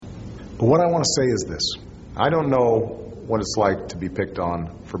But what I want to say is this. I don't know what it's like to be picked on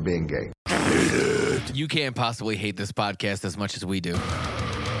for being gay. You can't possibly hate this podcast as much as we do.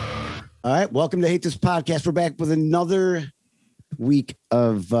 All right, welcome to Hate This Podcast. We're back with another week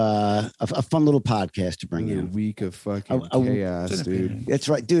of a fun little podcast to bring you. A week of fucking chaos, dude. That's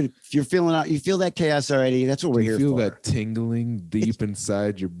right, dude. If you're feeling out, you feel that chaos already. That's what we're here for. You feel that tingling deep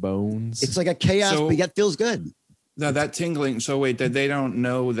inside your bones. It's like a chaos, but yet feels good. No, that tingling. So wait, that they don't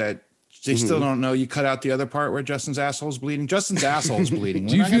know that. They still don't know. You cut out the other part where Justin's asshole's bleeding. Justin's asshole's bleeding.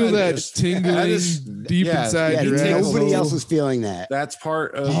 Do you feel that tingling deep inside your asshole? Nobody else is feeling that. That's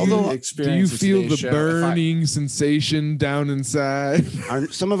part of the experience. Do you feel the burning sensation down inside?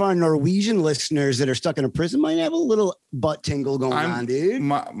 Some of our Norwegian listeners that are stuck in a prison might have a little butt tingle going on, dude.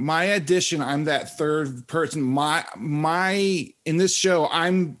 My addition, I'm that third person. My in this show,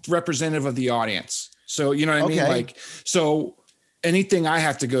 I'm representative of the audience. So you know what I mean? Like, so anything I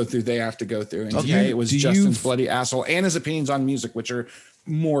have to go through, they have to go through. And today it was Justin's bloody asshole and his opinions on music, which are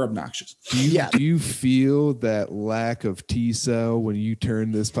more obnoxious. Do you feel that lack of T cell when you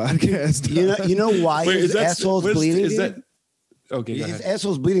turn this podcast on? You know why his asshole's bleeding? His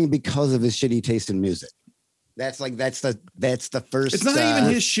asshole's bleeding because of his shitty taste in music. That's the first. It's not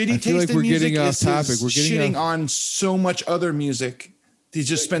even his shitty taste in music. We're getting off topic. We're getting shitting on so much other music. He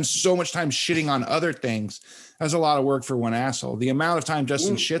just spends so much time shitting on other things. That's a lot of work for one asshole. The amount of time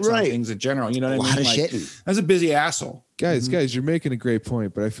Justin shits on things in general, you know what I mean? Like, that's a busy asshole. Guys, you're making a great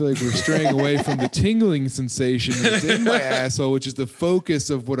point, but I feel like we're straying away from the tingling sensation that's in my asshole, which is the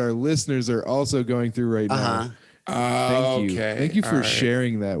focus of what our listeners are also going through right now. Thank you. Thank you for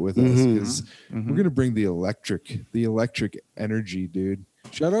sharing that with us, because we're going to bring the electric energy, dude.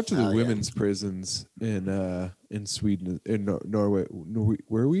 Shout out to the women's prisons in Sweden, in Norway.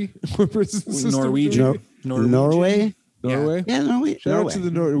 Where are we? Norwegian. Norway? Norway? Yeah, Norway. Shout out to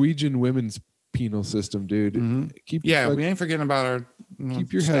the Norwegian women's penal system, dude. We ain't forgetting about our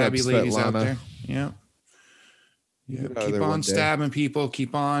keep your head up, ladies out Svetlana. there. Yeah. Keep on stabbing people.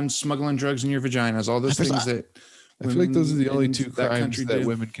 Keep on smuggling drugs in your vaginas. All those things that. I feel like those are the only two crimes that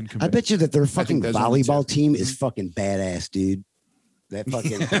women can commit. I bet you that their fucking volleyball team is fucking badass, dude. That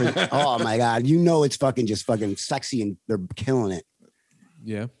fucking oh my god, you know it's fucking just fucking sexy and they're killing it.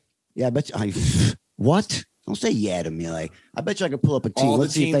 Yeah. Yeah, I bet you. What? Don't say yeah to me. Like, I bet you I could pull up a team. All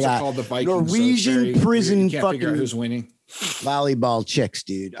Let's the see if teams they are got called the Vikings. Norwegian prison you can't fucking figure out who's winning. Volleyball chicks,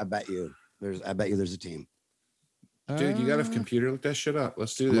 dude. I bet you there's a team. Dude, you got a computer? Look that shit up.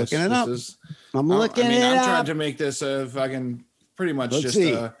 Let's do this. Looking it up. I'm looking it up. I'm trying to make this a fucking pretty much Let's just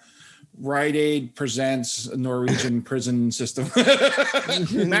see. a Rite Aid presents Norwegian prison system.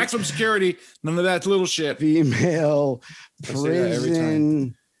 Maximum security. None of that little shit. Female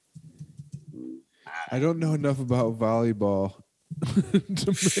prison. I don't know enough about volleyball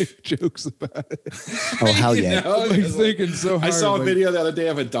to make jokes about it. Oh, hell yeah. I'm like thinking so hard. I saw a video the other day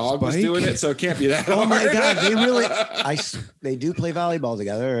of a dog was doing it, so it can't be that hard. Oh my god, they really they do play volleyball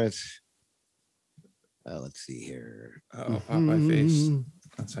together. Let's see here. Oh, pop my face.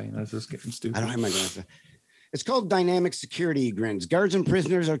 That's how you know this is getting stupid. I don't have my glasses. It's called dynamic security grins. Guards and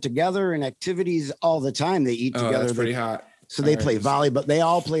prisoners are together in activities all the time. They eat together. That's pretty hot. So they play volleyball. They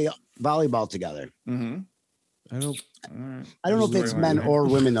all play volleyball together. I don't know if it's men or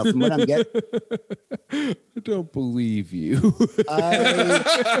women though. From what I'm getting, I don't believe you.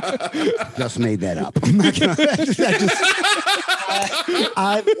 I just made that up.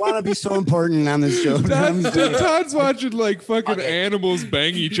 I want to be so important on this show. Todd's watching like fucking animals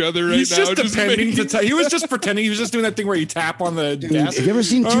bang each other right He's now. just pretending to tell. He was just pretending. He was just doing that thing where you tap on the desk. Have you ever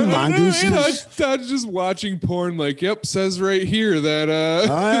seen two mongooses? Todd's just watching porn. Like, yep, says right here that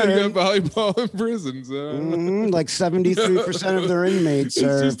they got volleyball in prison. So. Like 73% of their inmates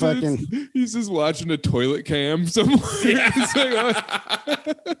are fucking. He's just watching a toilet cam somewhere. Yeah.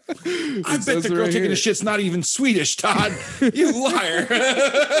 I I bet the girl taking a shit's not even Swedish, Todd. You liar.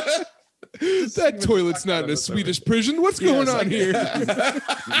 That toilet's not in a Swedish prison. What's going on here?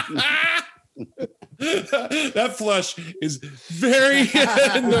 That flush is very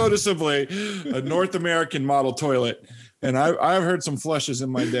noticeably a North American model toilet. And I've heard some flushes in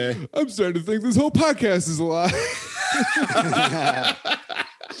my day. I'm starting to think this whole podcast is a lie.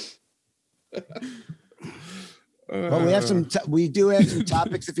 Well, we do have some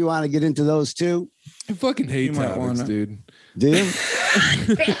topics if you want to get into those too. I fucking hate topics, dude. Do you?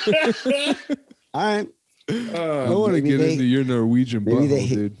 All right. I want to get into your Norwegian butthole,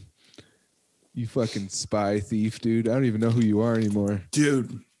 dude. You fucking spy thief, dude. I don't even know who you are anymore.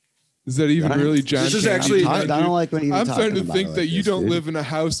 Dude. Is that even really John This is Candy? actually... I don't like when you're I'm starting to think that you don't live in a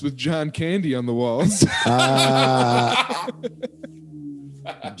house with John Candy on the walls.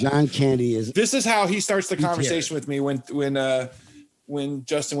 John Candy is. This is how he starts the conversation with me when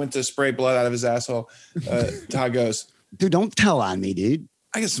Justin went to spray blood out of his asshole. Todd goes, dude, don't tell on me, dude.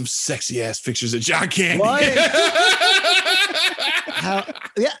 I got some sexy ass pictures of John Candy. What?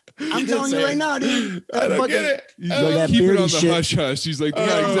 Yeah, I'm telling you right now, dude. I don't get it. Keep it on the hush hush. He's like, not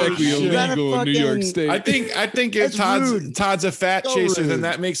exactly illegal in New York State. I think if Todd's a fat chaser, then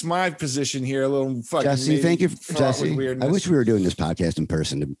that makes my position here a little fucking. Jesse, thank you, Jesse. I wish we were doing this podcast in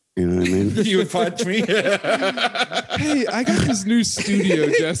person. You know what I mean? You would punch me. Hey, I got this new studio,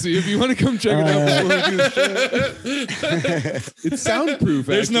 Jesse. If you want to come check it out before we do the show. It's soundproof.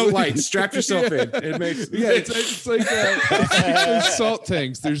 There's no lights. Strap yourself in. It makes it's like salt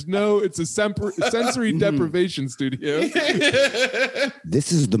tanks. There's no. It's a sensory deprivation studio.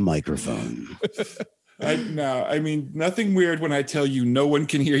 This is the microphone. I mean, nothing weird when I tell you no one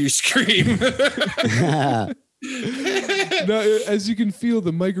can hear you scream. No, as you can feel,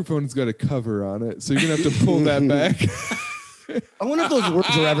 the microphone's got a cover on it, so you're gonna have to pull that back. I wonder if those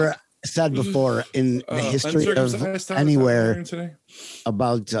words were ever said before in the history of anywhere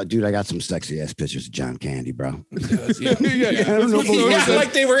about, dude, I got some sexy ass pictures of John Candy, bro. Yeah. I don't know if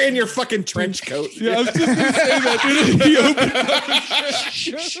like they were in your fucking trench coat. Yeah, I was just gonna say that, dude.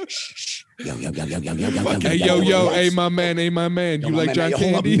 Hey, yo, hey, my man. You like John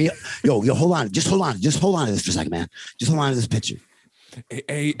Candy? Yo, hold on. Just hold on to this for a second, man. Just hold on to this picture.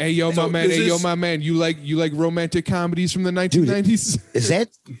 Hey, yo, my man. Hey, yo, my man. You like romantic comedies from the 1990s?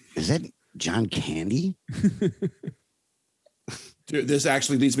 Dude, is that John Candy? Dude, this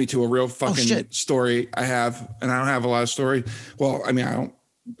actually leads me to a real fucking story I have, and I don't have a lot of story. Well, I mean,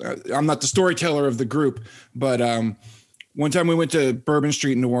 I'm not the storyteller of the group, but one time we went to Bourbon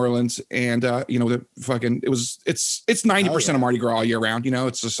Street in New Orleans, and it's 90% of Mardi Gras all year round. You know,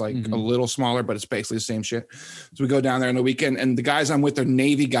 it's just like a little smaller, but it's basically the same shit. So we go down there on the weekend, and the guys I'm with are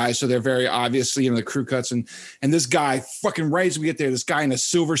Navy guys, so they're very obviously the crew cuts. And this guy, fucking right as we get there, this guy in a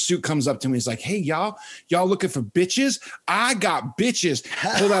silver suit comes up to me. He's like, "Hey, y'all looking for bitches? I got bitches."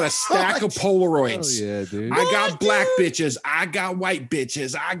 Pulled out a stack of Polaroids. Oh, yeah, dude. I got black bitches. I got white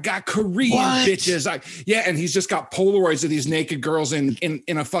bitches. I got Korean bitches. And he's just got Polaroids of these naked girls in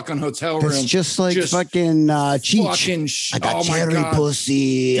a fucking hotel room. It's just like fucking Cheech. I got cherry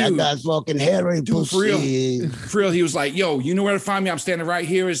pussy. Dude, I got fucking hairy pussy. For real, he was like, "Yo, you know where to find me? I'm standing right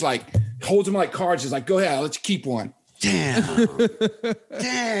here." Is like, holds them like cards. He's like, "Go ahead, let's keep one." Damn.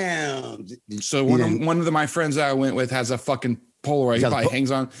 So one of my friends that I went with has a fucking Polaroid. He probably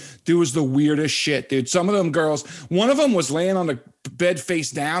hangs on. Dude, was the weirdest shit, dude. Some of them girls, one of them was laying on the bed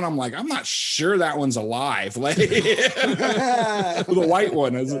face down. I'm like, I'm not sure that one's alive. Like the white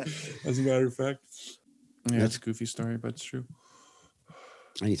one, as a matter of fact. Yeah, that's a goofy story, but it's true.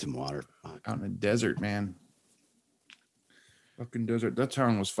 I need some water. Out in the desert, man. Fucking desert. That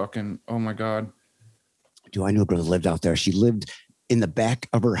town was fucking, oh my God. Dude, I know a girl that lived out there. She lived in the back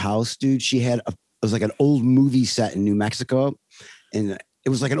of her house, dude. She had it was like an old movie set in New Mexico. And it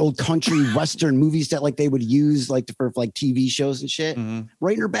was like an old country Western movie set like they would use for TV shows and shit.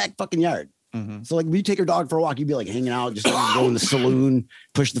 Right in her back fucking yard. So like when you take your dog for a walk, you'd be like hanging out, just like, go in the saloon,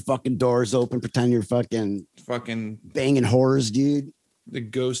 push the fucking doors open, pretend you're fucking banging whores, dude. The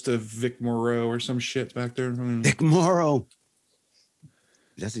ghost of Vic Morrow or some shit back there. Vic Morrow.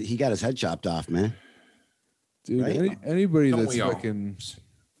 He got his head chopped off, man. Dude, right? Anybody that's fucking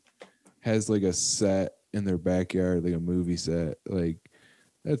has like a set in their backyard, like a movie set, like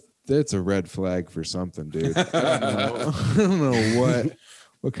that's a red flag for something, dude. I don't know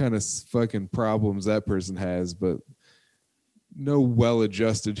what kind of fucking problems that person has, but no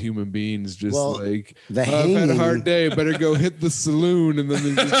well-adjusted human beings just I've had a hard day, better go hit the saloon, and then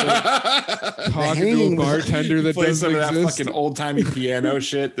they're just like talking to a bartender that doesn't exist. That fucking old-timey piano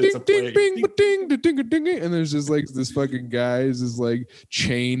shit that's ding, ding, ding, ding, ding, and there's just like this fucking guy is just like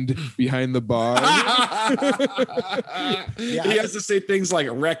chained behind the bar. He has to say things like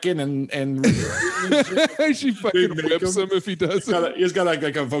 "reckon" and she fucking whips him if he does. He's got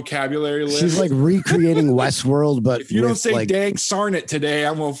like a vocabulary list. She's like recreating Westworld, but if you don't say dang Sarnet today,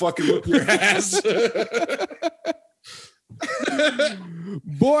 I'm gonna fucking whip your ass.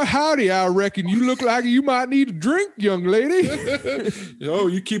 Boy, howdy, I reckon you look like you might need a drink, young lady. Oh,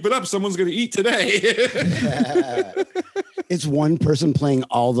 you keep it up, someone's gonna eat today. It's one person playing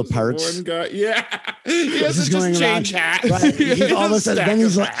all the parts. One guy, he has to just change hat. Right. All of a sudden, then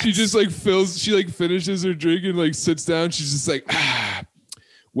he's like, she just like finishes her drink and like sits down. She's just like,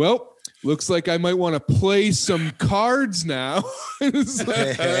 well, looks like I might want to play some cards now.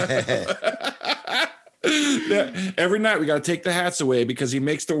 Every night we got to take the hats away because he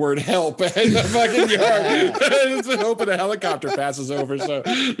makes the word help in the fucking yard. It's hoping a helicopter passes over. So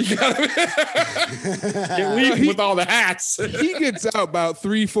you gotta leave with all the hats. He gets out about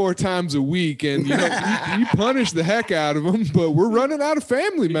 3-4 times a week, and you punish the heck out of him. But we're running out of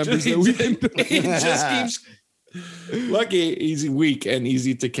family members that we can. He just keeps. Lucky, easy, weak, and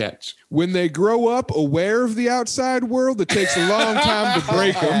easy to catch. When they grow up aware of the outside world, it takes a long time to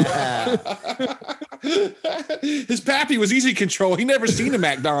break them. His pappy was easy control. He never seen a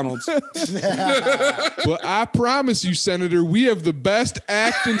McDonald's. But I promise you, Senator, we have the best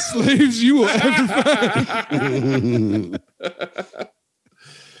acting slaves you will ever find.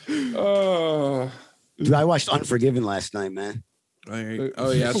 Oh, Dude, I watched Unforgiven last night, man.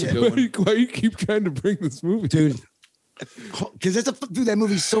 Oh yeah, that's a good one. Why you keep trying to bring this movie, Dude? Because that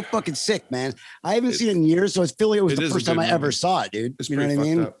movie's so fucking sick, man. I haven't seen it in years, so I feel like it was the first time I ever saw it, dude. It's you know what I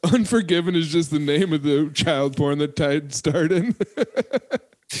mean? up. Unforgiven is just the name of the child porn that Tide starred in.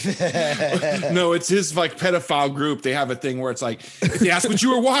 No, it's his like pedophile group. They have a thing where it's like, if they ask what you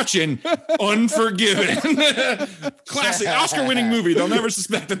were watching, Unforgiven. Classic Oscar-winning movie. They'll never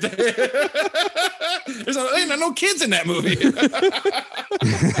suspect that there's no kids in that movie.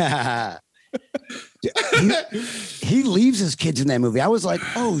 He leaves his kids in that movie. I was like,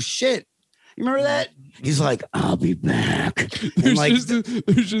 oh shit. You remember that? He's like, I'll be back. There's, like, just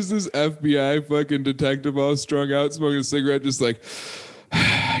this FBI fucking detective all strung out, smoking a cigarette, just like,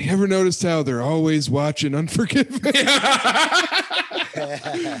 you ever noticed how they're always watching Unforgiven?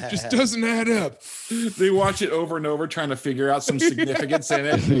 Just doesn't add up. They watch it over and over, trying to figure out some significance in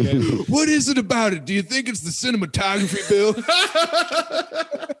it. What is it about it? Do you think it's the cinematography, Bill?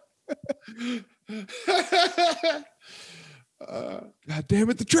 God damn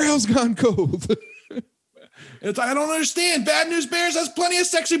it, the trail's gone cold. It's like, I don't understand. Bad News Bears has plenty of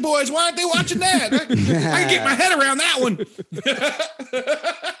sexy boys. Why aren't they watching that? I can get my head around that one.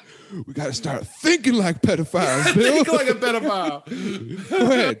 We got to start thinking like pedophiles, Bill. Think like a pedophile.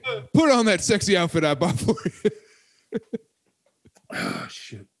 Go ahead. Put on that sexy outfit I bought for you. Oh,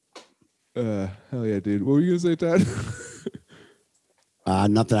 shit. Hell yeah, dude. What were you going to say, Todd?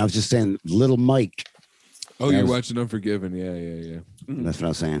 Nothing. I was just saying, Little Mike. Oh, you're watching Unforgiven. Yeah. That's what I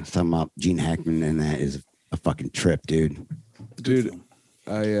was saying. I was talking about Gene Hackman, and that is a fucking trip, dude. Dude,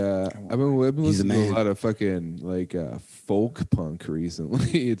 I've been listening to a lot of fucking like folk punk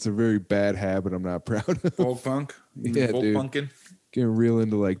recently. It's a very bad habit I'm not proud of. Folk punk? Yeah, folk dude. punkin'? Getting real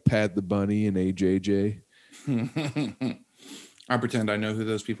into like Pat the Bunny and AJJ. I pretend I know who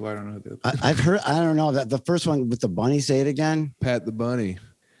those people are. I don't know who they are. I've heard, I don't know, that the first one with the bunny, say it again. Pat the Bunny.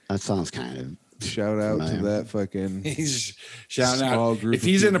 That sounds kind of. Shout out to that fucking. He's shouting out. If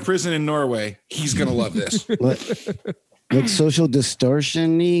he's in a prison in Norway, he's going to love this. Like Social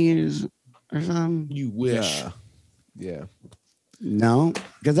Distortion or something? You wish. Yeah. No,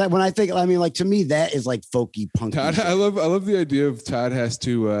 because when I think, I mean, like to me, that is like folky punk. Todd, I love the idea of Todd has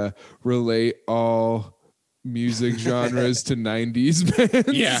to relate all music genres to 90s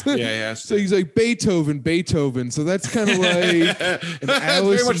bands. Yeah. So he's like Beethoven. So that's kind of like an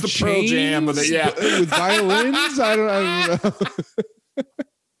Alice very much the Pearl Jam of it, yeah. With violins. I don't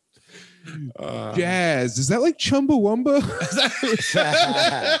know. Jazz. Is that like Chumbawamba?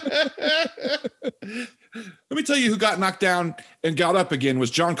 Let me tell you who got knocked down and got up again was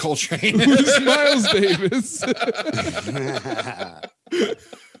John Coltrane. Who's Miles Davis?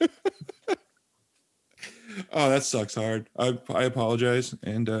 Oh, that sucks hard. I apologize.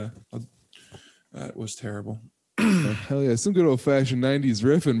 And that was terrible. Hell yeah. Some good old fashioned 90s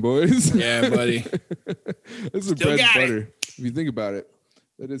riffing, boys. Yeah, buddy. That's a bread and butter. If you think about it.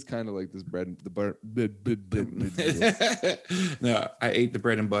 That is kind of like this bread and the butter. No, I ate the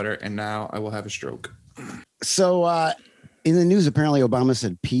bread and butter, and now I will have a stroke. So in the news, apparently Obama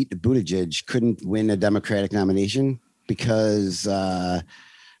said Pete Buttigieg couldn't win a Democratic nomination because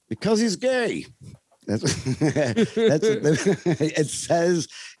he's gay. It says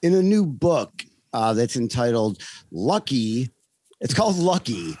in a new book that's entitled Lucky. It's called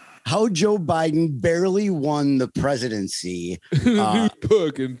Lucky. How Joe Biden Barely Won the Presidency. New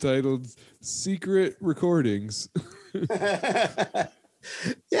book entitled Secret Recordings.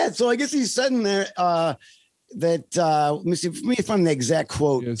 Yeah, so I guess he said in there that let me find the exact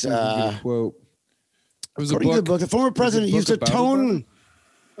quote. Yeah, so quote. It was according to the book, the former president used a tone.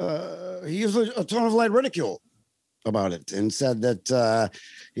 He used a tone of light ridicule about it and said that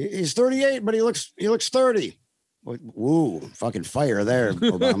he's 38, but he looks 30. Woo, fucking fire there,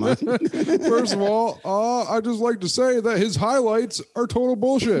 Obama. First of all, I'd just like to say that his highlights are total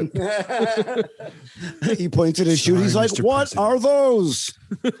bullshit. He points at his shoe. He's like, Mr. what President. Are those?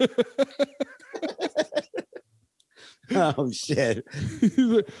 Oh shit! I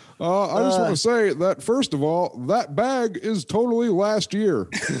just want to say that first of all, that bag is totally last year.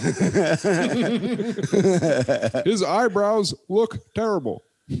 His eyebrows look terrible.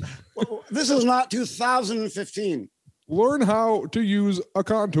 This is not 2015. Learn how to use a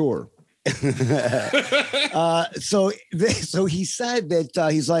contour. So he said that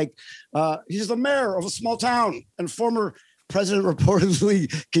he's like he's the mayor of a small town, and former president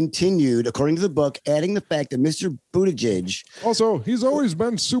reportedly continued, according to the book, adding the fact that Mr. Buttigieg. Also, he's always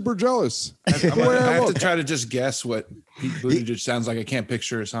been super jealous. I have to try to just guess what Pete Buttigieg sounds like. I can't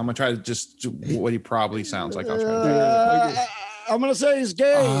picture, so I'm gonna try to just do what he probably sounds like. I'll try to I'm gonna say he's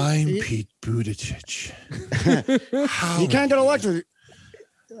gay. I'm Pete Buttigieg. He can't get elected.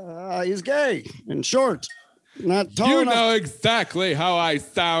 He's gay and short, not tall enough. You know exactly how I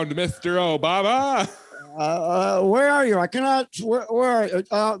sound, Mr. Obama. Where are you? I cannot. Where are you?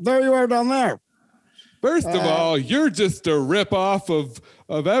 There you are down there. First of all, you're just a ripoff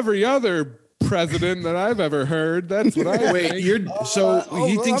of every other president that I've ever heard. That's what I wait. think. He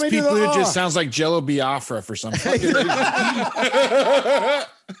thinks Pete Buttigieg sounds like Jello Biafra for some fucking reason.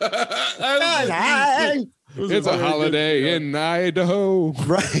 It's a holiday in Idaho.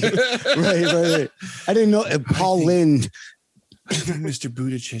 Right. I didn't know Paul Lynde. I think Mr.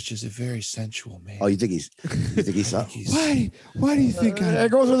 Buttigieg is a very sensual man. Oh, you think he's Why do you think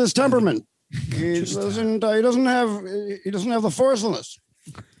it goes with his temperament? He doesn't have the forcefulness.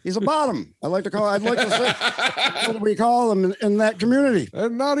 He's a bottom. I'd like to say what we call him in that community.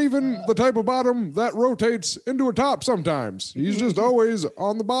 And not even the type of bottom that rotates into a top sometimes. He's just always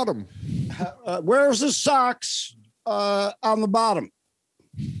on the bottom. Where's his socks on the bottom?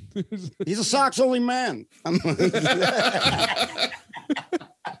 He's a socks only man.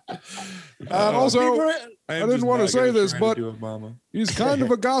 Also, I didn't want to say this, but he's kind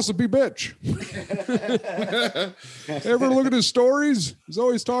of a gossipy bitch. Ever look at his stories? He's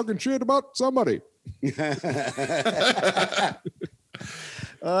always talking shit about somebody. You can't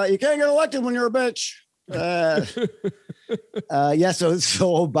get elected when you're a bitch. Yeah, so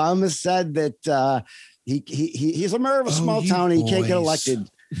Obama said that he's a mayor of a small town and he can't get elected.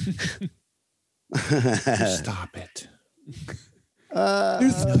 Stop it.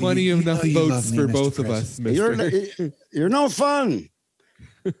 There's plenty enough votes for both of us, mister. You're no fun.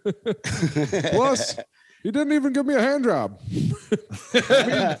 Plus, he didn't even give me a hand job.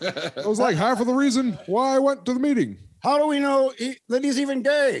 That was like half of the reason why I went to the meeting. How do we know that he's even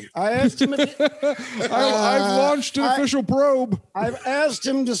gay? I asked him. I've launched an official probe. I've asked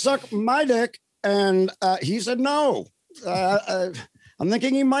him to suck my dick, and he said no. I'm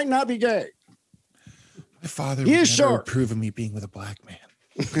thinking he might not be gay. My father would never approve of me being with a black man.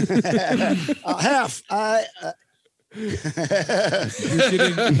 Half. You're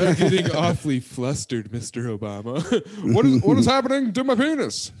getting awfully flustered, Mr. Obama. What is happening to my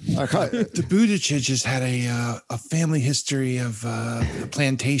penis? The Buttigieg has had a family history of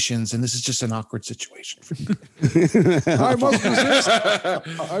plantations, and this is just an awkward situation for me. I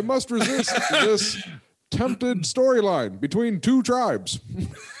must resist this tempted storyline between two tribes.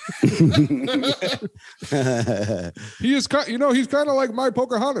 He is, he's kind of like my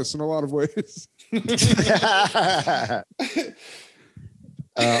Pocahontas in a lot of ways.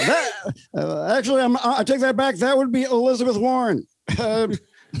 Actually, I take that back. That would be Elizabeth Warren. You're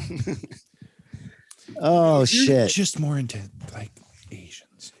shit! Just more into like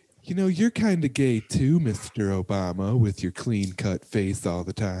Asians. You're kind of gay too, Mr. Obama, with your clean-cut face all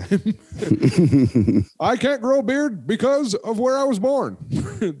the time. I can't grow a beard because of where I was born.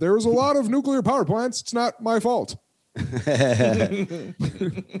 There was a lot of nuclear power plants. It's not my fault.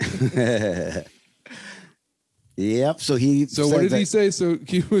 Yep. So what did he say? So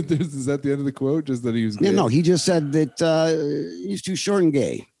is that the end of the quote? Just that he was gay? Yeah, no, he just said that he's too short and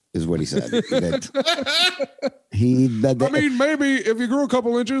gay. Is what he said. I mean, maybe if you grew a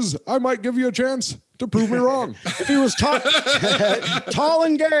couple inches, I might give you a chance to prove me wrong. If he was tall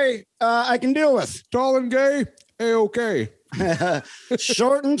and gay, I can deal with. Tall and gay, A-okay.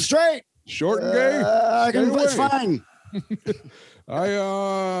 Short and straight. Short and gay, I can. It's fine. You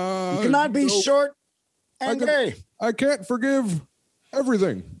cannot be short and gay. I can't forgive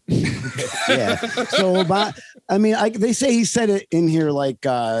everything. Yeah. So, they say he said it in here like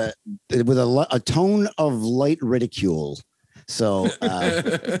with a tone of light ridicule. So,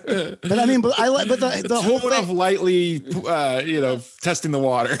 but I mean, the whole thing of lightly, testing the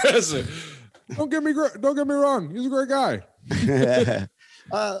water. Don't get me wrong. He's a great guy.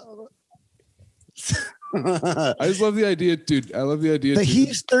 I just love the idea, dude. I love the idea.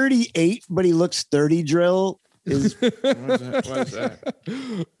 He's 38, but he looks 30, Drill. is What is that?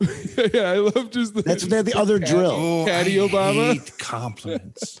 Yeah, I love just that's the other drill. Oh, Caddy Obama. hate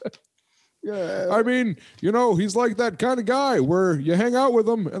compliments. Yeah. I mean, he's like that kind of guy where you hang out with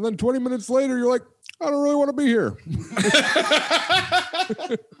him and then 20 minutes later you're like, I don't really want to be here.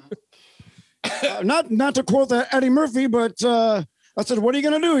 Not to quote that Eddie Murphy, but I said, "What are you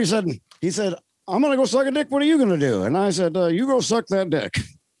gonna do?" He said, "I'm gonna go suck a dick. What are you gonna do?" And I said, "You go suck that dick."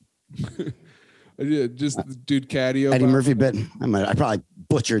 Yeah, just the dude Caddy Obama. Eddie Murphy bit. I probably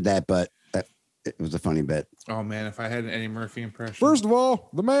butchered that, but it was a funny bit. Oh man, if I had an Eddie Murphy impression. First of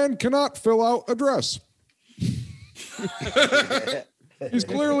all, the man cannot fill out a dress. He's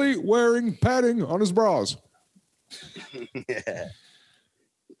clearly wearing padding on his bras.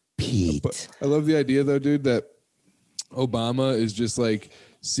 Pete. But I love the idea though, dude, that Obama is just like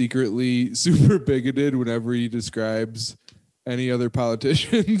secretly super bigoted whenever he describes any other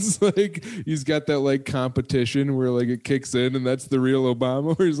politicians. Like he's got that like competition where like it kicks in and that's the real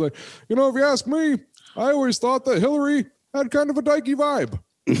Obama where he's like, if you ask me, I always thought that Hillary had kind of a dykey vibe.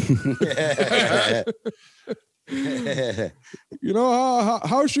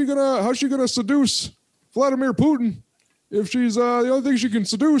 How's she gonna seduce Vladimir Putin if she's the only thing she can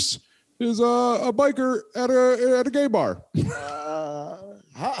seduce is a biker at a gay bar?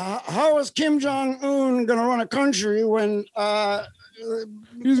 How is Kim Jong Un gonna run a country when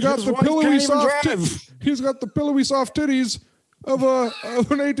he's got the pillowy soft titties of an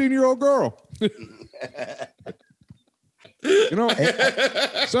 18-year-old girl?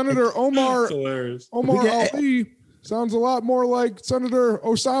 Senator Omar Ali sounds a lot more like Senator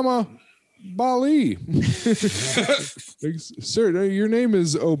Osama Bali. Like, sir, your name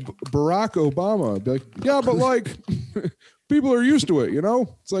is Barack Obama. I'd be like, yeah, but like people are used to it,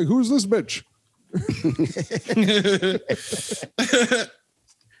 It's like, who's this bitch?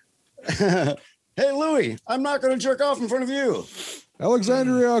 Hey, Louis, I'm not going to jerk off in front of you.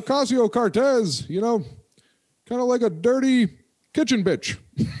 Alexandria Ocasio-Cortez, kind of like a dirty kitchen bitch.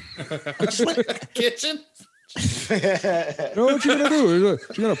 Kitchen? What you gonna do?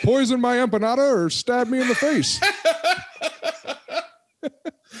 She's gonna poison my empanada or stab me in the face?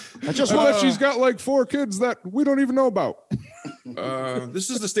 I bet she's got like 4 kids that we don't even know about. This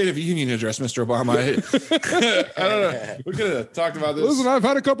is the State of the Union address, Mr. Obama. I don't know. We could have talked about this. Listen, I've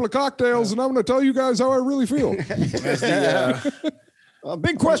had a couple of cocktails, and I'm going to tell you guys how I really feel.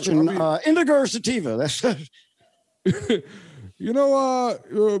 Big question: indica or sativa? That's there's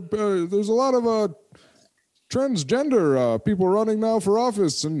a lot of transgender people running now for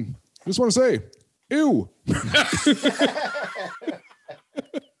office, and just want to say, ew.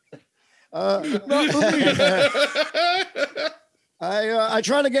 Not for me. I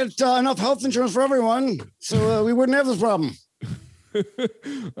try to get enough health insurance for everyone, so we wouldn't have this problem.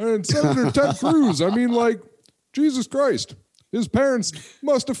 And Senator Ted Cruz, Jesus Christ. His parents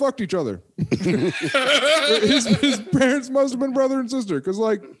must have fucked each other. his parents must have been brother and sister. Because,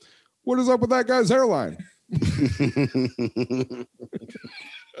 what is up with that guy's hairline?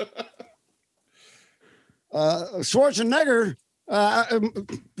 Schwarzenegger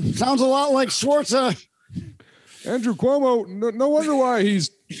sounds a lot like Schwarz. Andrew Cuomo, no wonder why he's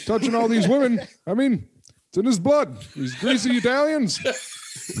touching all these women. It's in his blood. These greasy Italians.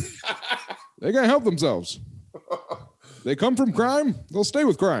 They can't help themselves. They come from crime, they'll stay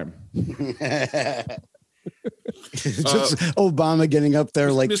with crime. Just Obama getting up there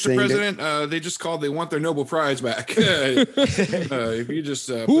Mr. President, they just called, they want their Nobel Prize back. If you just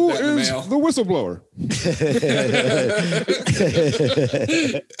who put that in the is mail. the whistleblower?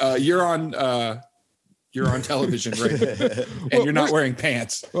 You're on television right now, and you're not wearing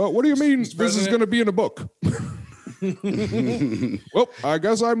pants. What do you mean this is going to be in a book? Well, I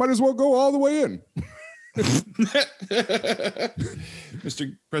guess I might as well go all the way in.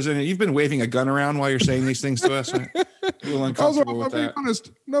 Mr. President, you've been waving a gun around while you're saying these things to us. I'm a little uncomfortable with that. I'll be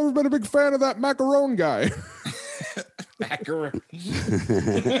honest, never been a big fan of that macaron guy. Macaron.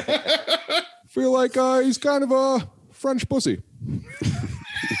 Feel like he's kind of a French pussy.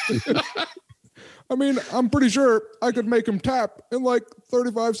 I'm pretty sure I could make him tap in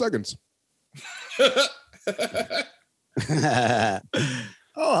 35 seconds.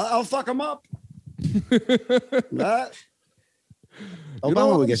 I'll fuck him up. He's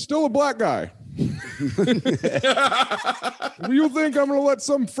still a black guy. You think I'm going to let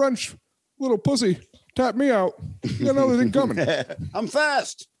some French little pussy tap me out? You got another thing coming. I'm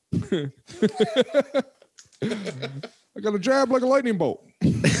fast. I got a jab like a lightning bolt.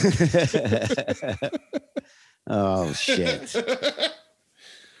 Oh, shit.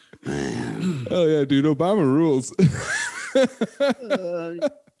 Oh, yeah, dude. Obama rules.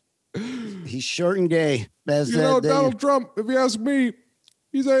 He's short and gay. That's Donald Trump, if you ask me,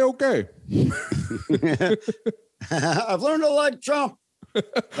 he's okay. I've learned to like Trump.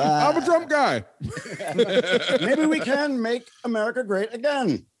 I'm a Trump guy. Maybe we can make America great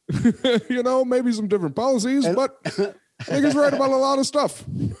again. Maybe some different policies, but I think he's right about a lot of stuff.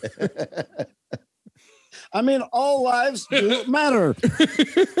 I mean, all lives do matter.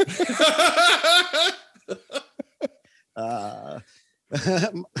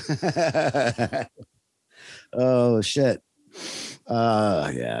 Oh shit.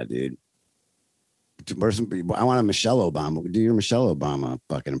 Yeah, dude. I want a Michelle Obama. Do your Michelle Obama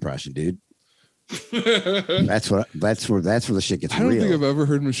fucking impression, dude. That's where the shit gets real. I don't think I've ever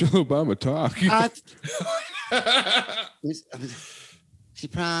heard Michelle Obama talk. She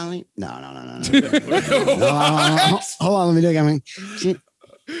probably no. Hold on, let me do it.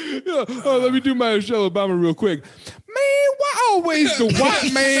 Let me do my Michelle Obama real quick. Man, why always the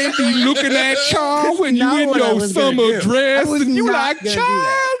white man be looking at y'all when you in your summer dress and you like,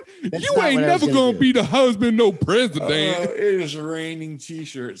 child, you ain't never gonna be the husband, no president. It is raining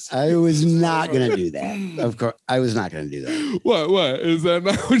t-shirts. I was not gonna do that. Of course, I was not gonna do that. What? Is that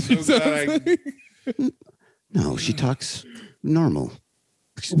not what you said? No, she talks normal.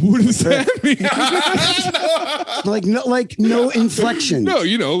 What does that mean? like no inflection. No,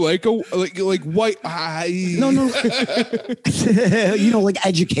 like white. No. Like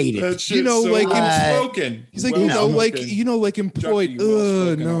educated. That shit's so like spoken. He's like, like employed.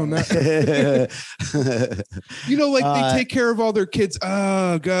 No, not. They take care of all their kids.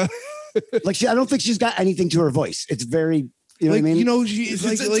 Oh God. I don't think she's got anything to her voice. It's very. You know what I mean? It's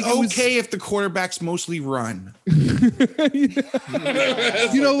okay if the quarterbacks mostly run.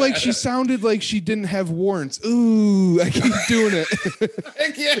 She sounded like she didn't have warrants. Ooh, I keep doing it.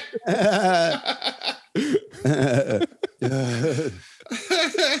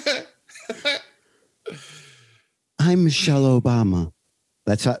 I'm Michelle Obama.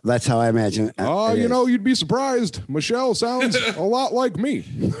 That's how I imagine it. You'd be surprised. Michelle sounds a lot like me.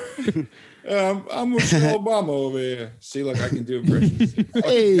 I'm Michelle Obama over here. See, look, I can do impressions.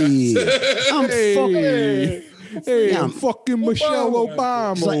 I'm fucking Michelle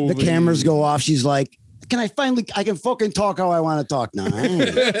Obama. Like the cameras go off. She's like, I can fucking talk how I want to talk now.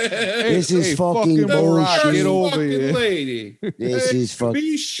 This is fucking bullshit. Get over here. Lady. This is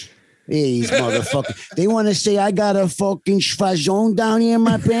fucking. These motherfuckers. They want to say I got a fucking schvazon down here in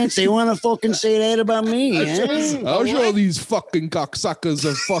my pants. They want to fucking say that about me. I'll show these fucking cocksuckers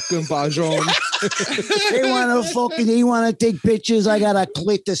a fucking vajon. They want to take pictures. I got a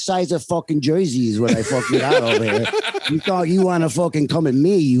clit the size of fucking Jersey is what I fucking got over here. You thought you want to fucking come at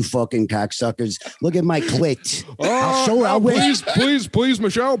me, you fucking cocksuckers. Look at my clit. Please,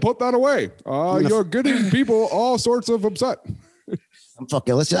 Michelle, put that away. You're getting people all sorts of upset.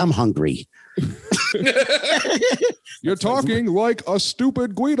 I'm hungry. You're talking like a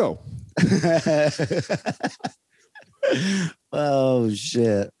stupid Guido. Oh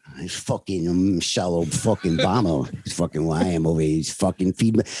shit! He's fucking Michelle fucking Obama. He's fucking who I am over here. He's fucking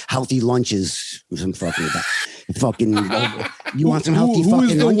feed me healthy lunches. Some fucking. You want some healthy fucking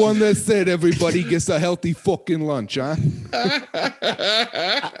lunches? Who is the one that said everybody gets a healthy fucking lunch, huh?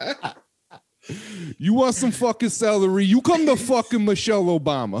 You want some fucking celery? You come to fucking Michelle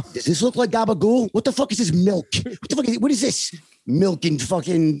Obama. Does this look like gabagool? What the fuck is this milk? What is this? Milk and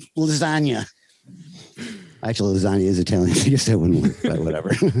fucking lasagna. Actually, lasagna is Italian. I guess that wouldn't work, but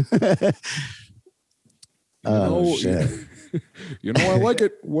whatever. Shit. I like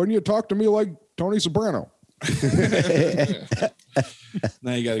it when you talk to me like Tony Soprano.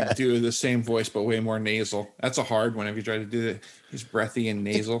 Now you got to do the same voice, but way more nasal. That's a hard one if you try to do it. He's breathy and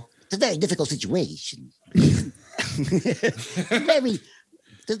nasal. It's a very difficult situation. It's very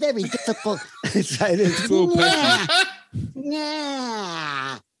difficult. It's a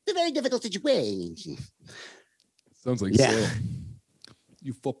very difficult situation. Sounds like Sale.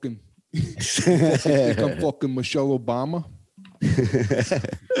 You fucking think I'm fucking Michelle Obama? You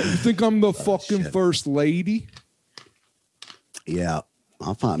think I'm the fucking first lady? Yeah.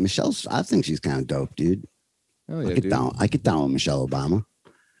 I think she's kind of dope, dude. Hell yeah, I get down with Michelle Obama.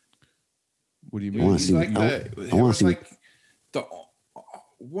 What do you mean? I want to see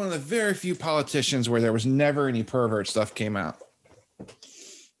one of the very few politicians where there was never any pervert stuff came out.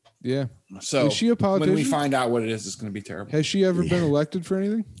 Yeah. So is she a politician? When we find out what it is, it's going to be terrible. Has she ever been elected for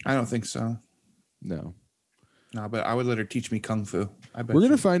anything? I don't think so. No. No, but I would let her teach me kung fu. I bet We're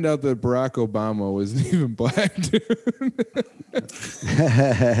gonna find out that Barack Obama wasn't even black, dude.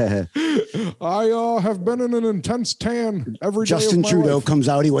 I have been in an intense tan every day. Justin of my Trudeau life. comes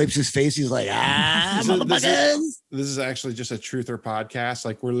out, he wipes his face, he's like, This is actually just a truther podcast.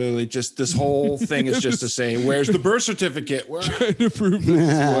 Like we're literally just this whole thing is just to say, where's the birth certificate? Where? Trying to prove that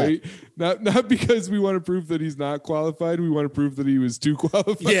he's white, not because we want to prove that he's not qualified. We want to prove that he was too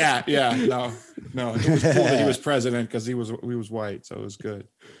qualified. Yeah, no. It was cool that he was president because he was white, so it was good.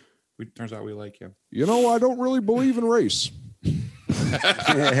 Turns out we like him. You know, I don't really believe in race.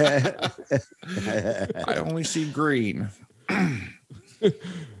 I only see green. I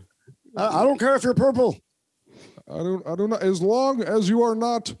don't care if you're purple. I don't know. As long as you are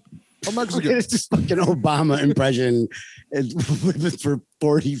not a Mexican. It's just fucking Obama impression for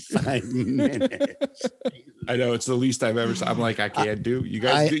 45 minutes. I know it's the least I've ever. I'm like, I can't do. You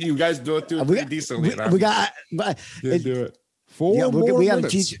guys do it pretty decently. We got. Didn't do it. We got to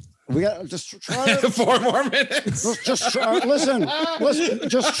teach. We got to just try to 4 more minutes. Just try. Listen.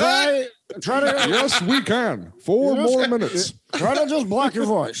 Just try to. Yes, we can. 4 more minutes. Try to just block your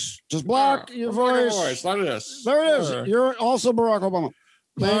voice. Just block your voice. Look at this. There it is. You're also Barack Obama.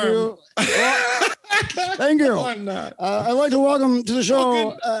 Thank you. Thank you. I'd like to welcome to the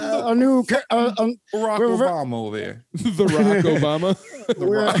show a new Barack Obama over here. The Rock Obama.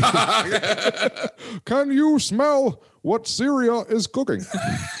 Can you smell what Syria is cooking?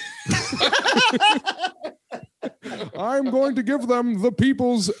 I'm going to give them the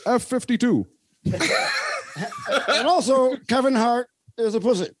people's F-52. And also, Kevin Hart is a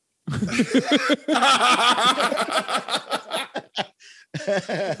pussy.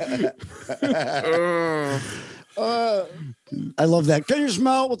 I love that. Can you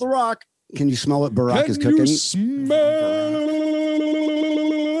smell what the Rock? Can you smell what Barack is cooking? Can you smell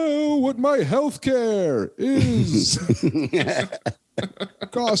what my health care is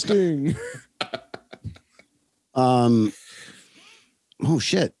costing? Oh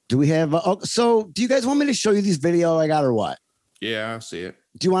shit. Do we have so do you guys want me to show you this video I got or what? Yeah, I'll see it.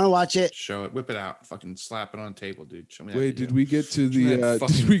 Do you want to watch it? Show it. Whip it out. Fucking slap it on the table, dude. Show me that. Wait, video. did we get to the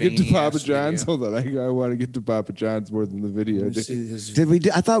did we get to Papa John's? Hold on. I want to get to Papa John's more than the video. Did we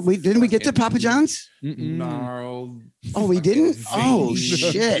I thought we didn't we get to Papa John's? Gnarled. Oh, we didn't? Oh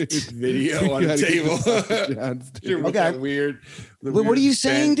shit. Video on the table. Okay. Weird. Wait, what are you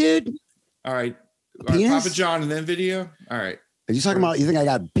saying, dude? All right. Papa John and then video. All right. Are you talking about? You think I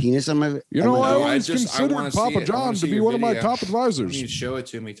got penis on my? You know, I always considered Papa John to be one of my top advisors. You show it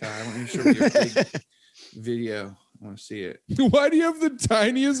to me, Ty. I want you to show me your big video. I want to see it. Why do you have the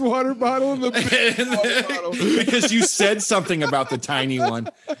tiniest water bottle in the big bottle? Because you said something about the tiny one,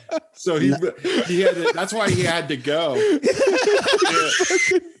 so he had to, that's why he had to go. Yeah.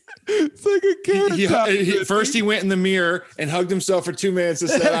 It's like a carrot. First, he went in the mirror and hugged himself for 2 minutes and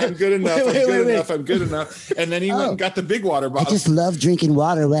said, "I'm good enough. I'm good enough." And then he went and got the big water bottle. I just love drinking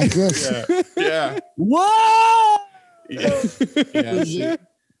water like this. Yeah. Whoa! Yeah.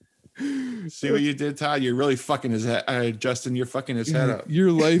 See what you did, Todd? You're really fucking his head. Justin, you're fucking his head up.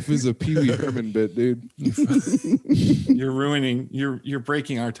 Your life is a Pee Wee Herman bit, dude. You're ruining. You're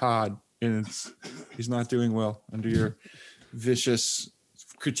breaking our Todd, and he's not doing well under your vicious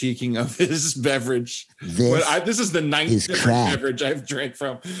critiquing of his beverage. This is the 9th beverage I've drank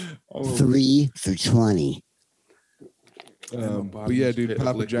from. 3 for $20. But yeah, dude,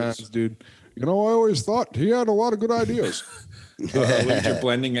 Papa John's, dude. You know, I always thought he had a lot of good ideas. You're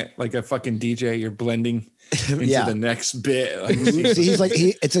blending it like a fucking DJ. You're blending into the next bit. Like, he's like,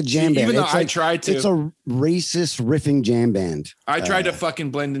 it's a jam band. Even though I tried to. It's a racist riffing jam band. I tried to fucking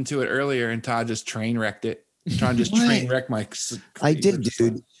blend into it earlier, and Todd just train wrecked it. Trying to just train wreck my. I did,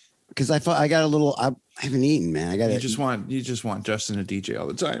 dude. Because I thought I got a little. I haven't eaten, man. I got. You just want Justin to DJ all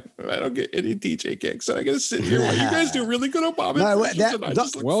the time. I don't get any DJ gigs, so I got to sit here. While you guys do really good Obama.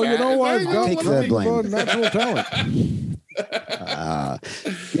 Well, you know, I've got natural talent.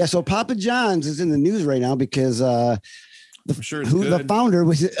 So Papa John's is in the news right now because the founder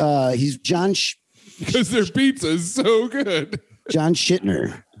was he's John. Because their pizza is so good. John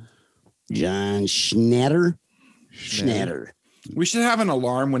Schnatter. We should have an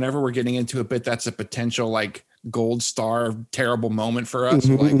alarm whenever we're getting into a bit that's a potential like gold star terrible moment for us.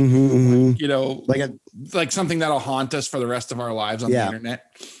 You know, like something that'll haunt us for the rest of our lives on the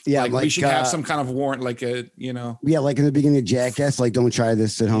internet. Yeah, like we should have some kind of warrant, like a, you know. Yeah, like in the beginning of Jackass, like don't try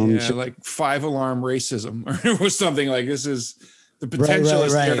this at home. Yeah, like 5-alarm racism or something like this is The potential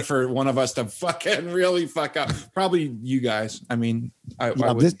is there for one of us to fucking really fuck up. Probably you guys. I mean,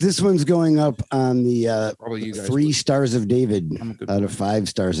 this one's going up on the probably you guys 3 stars of David out of 5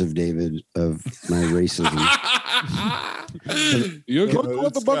 stars of David of my racism. You're going to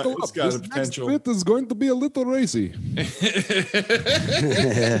want to buckle up. It's got This a potential. next bit is going to be a little racy.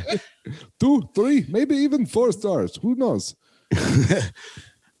 2, 3, maybe even 4 stars. Who knows?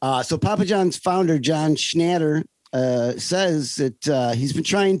 So Papa John's founder, John Schnatter, says that he's been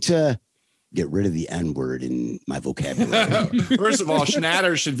trying to get rid of the N-word in my vocabulary. First of all,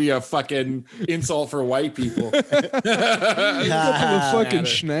 Schnatter should be a fucking insult for white people. The fucking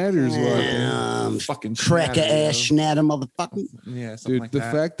Schnatters Fucking cracker ass Schnatter, motherfucker. Yeah, dude, like the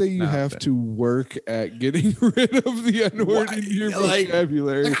fact that you have to work at getting rid of the N-word in your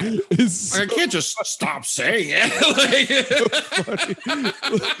vocabulary is I can't just stop saying it.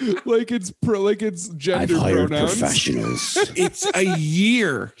 like it's gender I've hired pronouns. professionals. It's a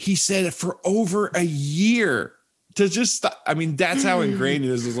year. He said it for over a year to just stop. I mean, that's how ingrained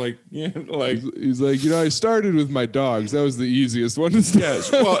it is. It's like, He's like, I started with my dogs. That was the easiest one to start.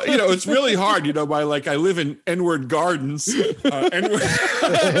 yes. Well, it's really hard, by I live in N-word Gardens, N-word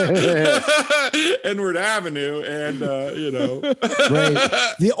Avenue, and Right.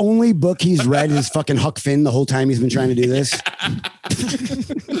 The only book he's read is fucking Huck Finn the whole time he's been trying to do this.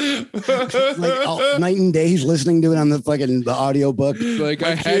 Night and day he's listening to it on the audio book. Like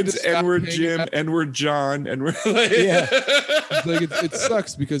my I had kids, to stop N-word hanging Jim, out. N-word John, N-word Yeah. It's like it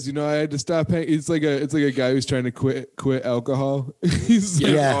sucks because I had to stop hanging. It's like a guy who's trying to quit alcohol. He's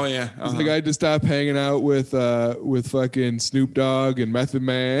like, Yeah. Oh yeah. He's like, I had to stop hanging out with fucking Snoop Dogg and Method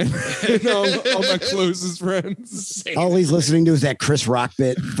Man and all my closest friends. All he's listening to is that Chris Rock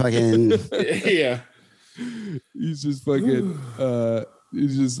bit. Fucking Yeah. He's just fucking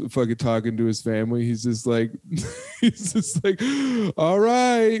talking to his family. He's just like, all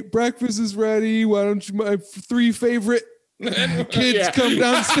right, breakfast is ready. Why don't you, my 3 favorite kids come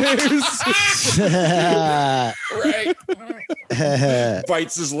downstairs? Right.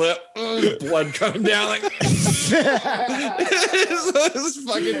 Bites his lip, blood coming down. Like his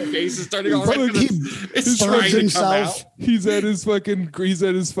fucking face is starting all red. It's trying to come out. He's at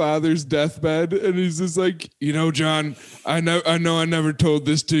his father's deathbed, and he's just like, John, I know I never told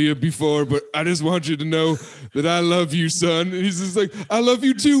this to you before, but I just want you to know that I love you, son. And he's just like, I love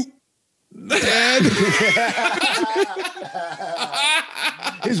you too, Dad.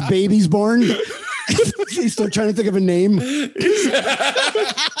 his baby's born. He's still trying to think of a name.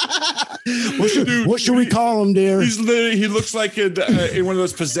 What should we call him, dear? He looks like in one of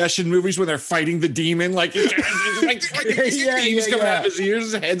those possession movies when they're fighting the demon. Like, he's coming out of his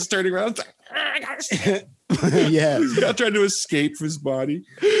ears, his head's turning around. Yeah. He's not trying to escape his body.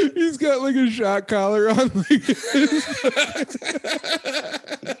 He's got like a shot collar on.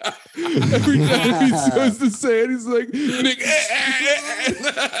 Every time he's supposed to say it, he's like, Nick.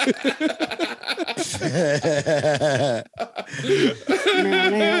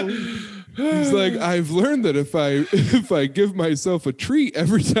 He's like, I've learned that if I give myself a treat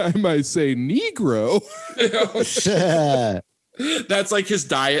every time I say Negro. That's like his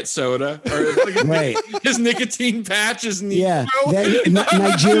diet soda, or like his nicotine patch is Negro. Yeah,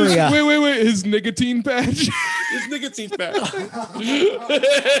 Nigeria. Wait, his nicotine patch. His nicotine patch.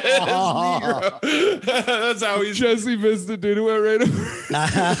 That's how he's. Jesse missed it, dude. It went right over.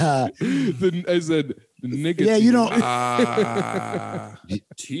 I said nicotine. Yeah, you don't.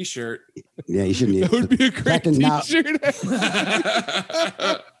 T-shirt. Yeah, you shouldn't. That would be a great T-shirt.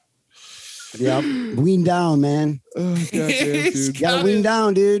 Yep, wean down, man. Oh, goddamn, dude. Gotta wean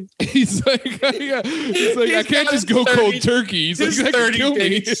down, dude. He's like, I can't just go cold turkey. He's like, that could kill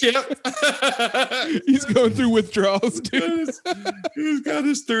me. He's going through withdrawals, dude. He's got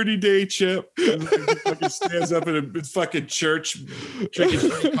his 30-day chip. He fucking stands up in a fucking church,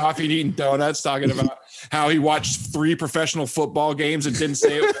 drinking coffee and eating donuts, talking about how he watched 3 professional football games and didn't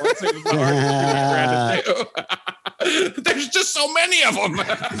say it once. It was hard to do. There's just so many of them.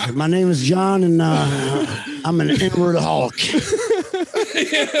 My name is John, and I'm an N-word hawk.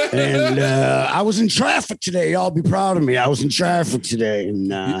 And I was in traffic today. Y'all be proud of me. I was in traffic today,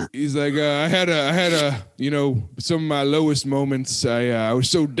 and he's like, I had a some of my lowest moments. I was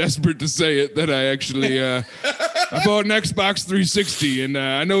so desperate to say it that I actually I bought an Xbox 360, and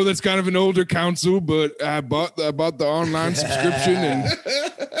I know that's kind of an older console, but I bought the online subscription, and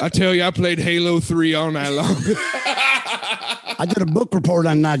I tell you, I played Halo 3 all night long. I did a book report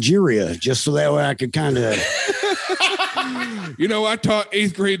on Nigeria just so that way I could kind of. I taught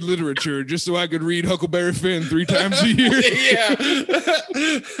 8th grade literature just so I could read Huckleberry Finn 3 times a year. Yeah.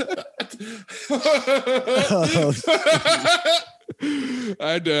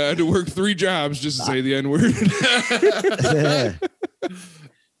 I had to work 3 jobs just to say the N-word.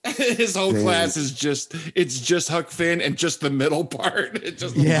 His whole class is just Huck Finn and just the middle part. It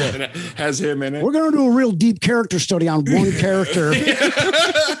just has him in it. We're gonna do a real deep character study on one character.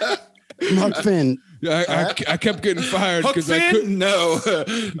 Huck Finn. I kept getting fired because I couldn't. No.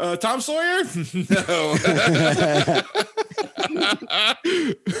 Tom Sawyer? No.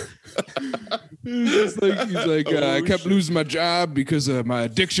 He's like, I kept losing my job because my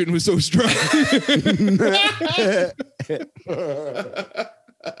addiction was so strong.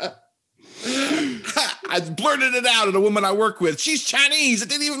 I blurted it out at a woman I work with. She's Chinese. It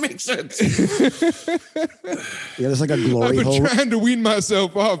didn't even make sense. Yeah, there's like a glory I've hole. been trying to wean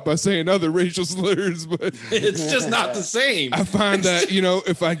myself off by saying other racial slurs, but it's just not the same. I find that,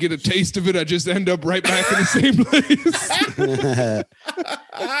 if I get a taste of it, I just end up right back in the same place.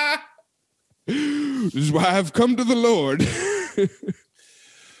 This is why I've come to the Lord.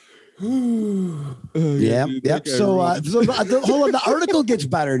 Yeah. So, hold on. The article gets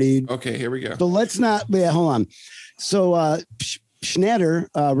better, dude. Okay, here we go. So let's not. Yeah, hold on. So Schneider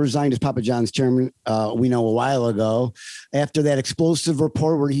resigned as Papa John's chairman. We know a while ago, after that explosive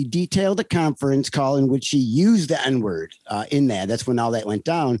report where he detailed a conference call in which he used the N-word in that. That's when all that went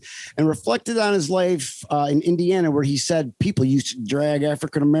down, and reflected on his life in Indiana, where he said people used to drag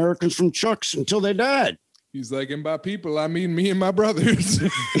African Americans from trucks until they died. He's like, and by people, I mean me and my brothers.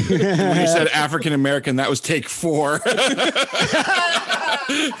 When you said African American, that was take 4.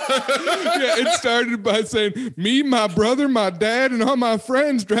 It started by saying, me, my brother, my dad, and all my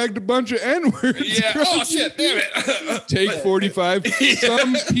friends dragged a bunch of N-words. Yeah. Oh, shit. Damn it. Take 45.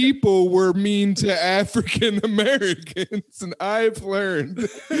 Some people were mean to African Americans, and I've learned.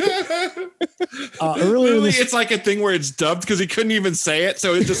 Really, it's like a thing where it's dubbed because he couldn't even say it.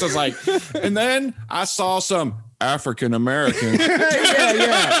 So it just was like, and then I saw some African American. Whatever.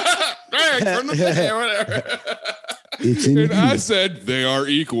 And I said, they are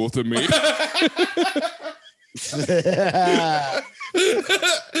equal to me. But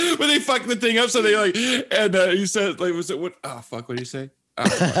they fucked the thing up, so they like, and he said, like, was it what? Oh fuck! What did he say? Oh,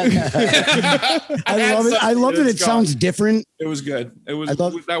 I love it. I love that it sounds different. It was good. It was.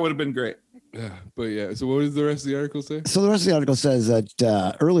 That would have been great. Yeah, but yeah. So what does the rest of the article say? So the rest of the article says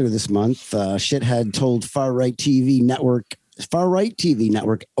that earlier this month, Shithead told Far Right TV Network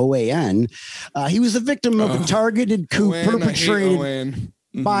OAN, he was the victim of a targeted coup perpetrated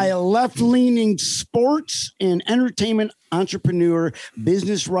by a left-leaning sports and entertainment entrepreneur,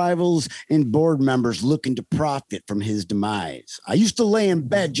 business rivals, and board members looking to profit from his demise. I used to lay in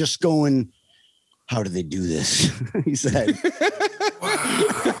bed just going, how do they do this? He said.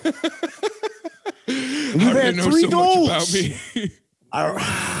 We've had 3 goals. About me.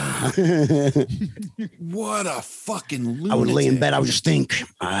 What a fucking lunatic. I would lay in bed. I would just think,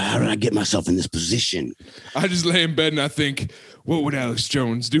 how did I get myself in this position? I just lay in bed and I think, what would Alex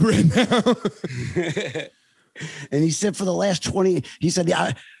Jones do right now? And he said for the last 20, he said,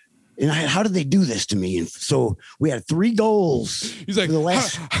 how did they do this to me? And so we had 3 goals. He's like,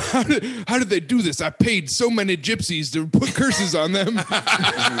 how did they do this? I paid so many gypsies to put curses on them.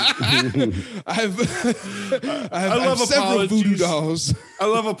 I love several voodoo dolls. I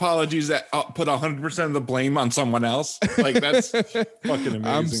love apologies that put 100% of the blame on someone else. Like, that's fucking amazing.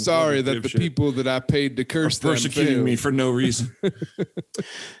 I'm sorry that the people that I paid to curse them persecuting me for no reason.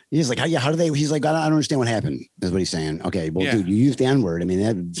 He's like, how do they? He's like, I don't understand what happened. That's what he's saying. Okay, well, dude, you used the N-word. I mean,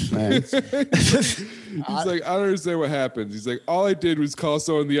 he's like, I don't understand what happened. He's like, all I did was call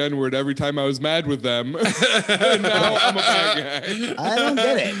someone the N-word every time I was mad with them. And now I'm a bad guy. I don't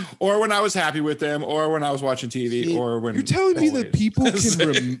get it. Or when I was happy with them, or when I was watching TV, or when you're telling me that people can.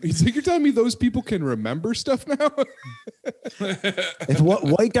 He's like, you're telling me those people can remember stuff now. If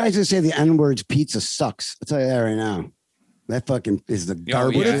white guys that say the N-word's pizza sucks, I'll tell you that right now. That fucking is the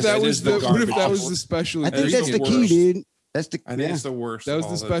garbage. What if that was the special? I think that's the key, dude. That's the. I think it's the worst. That was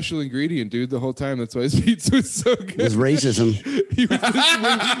the special ingredient, dude. The whole time. That's why his pizza was so good. It was racism. He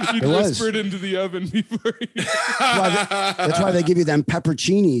whispered into the oven before. That's why they give you them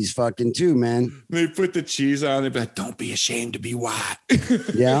pepperoncinis, fucking too, man. They put the cheese on. They'd be like, "Don't be ashamed to be white."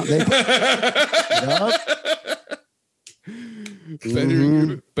 Yeah.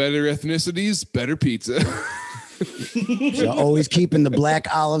 Better ethnicities, better pizza. So always keeping the black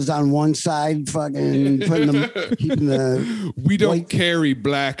olives on one side, fucking keeping the. We don't carry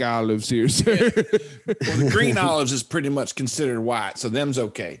black olives here, sir. Well, the green olives is pretty much considered white, so them's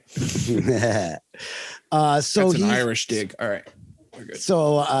okay. So that's an Irish dig. All right.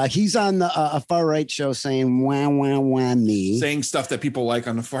 So he's on the a far right show saying wah wah wah me, saying stuff that people like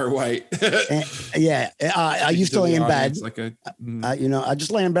on the far right. I used to lay in bed, like a, I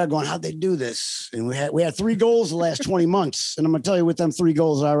just lay in bed going, how'd they do this? And we had 3 goals the last 20 months, and I'm gonna tell you what them 3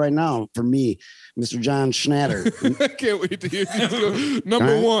 goals are right now for me, Mr. John Schnatter. I can't wait to hear these go.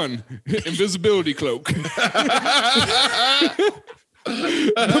 Number 1, invisibility cloak.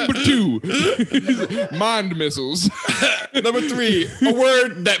 Number 2, mind missiles. Number 3, a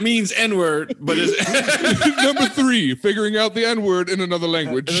word that means N-word, but is Number 3, figuring out the N-word in another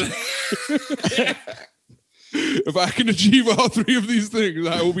language. If I can achieve all 3 of these things,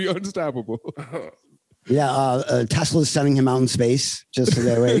 I will be unstoppable. Yeah, Tesla's sending him out in space just so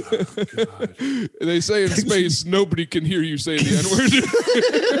that way. They say in space, nobody can hear you say the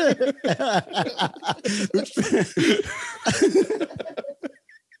N-word.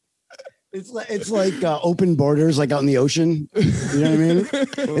 It's like open borders, like out in the ocean. You know what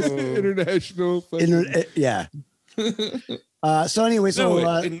I mean? International. Yeah. So anyway,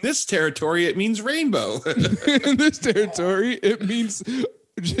 in this territory, it means rainbow. In this territory, it means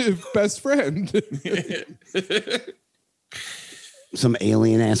best friend. Some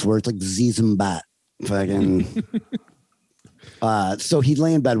alien ass words like Zizumbat. Fucking. So he'd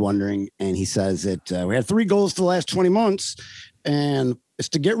lay in bed wondering, and he says that we had 3 goals for the last 20 months, and it's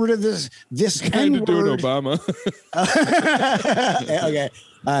to get rid of this kind of doing Obama. Okay.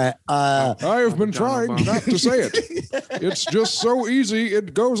 I have been trying not to say it. It's just so easy;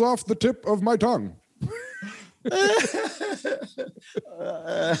 it goes off the tip of my tongue.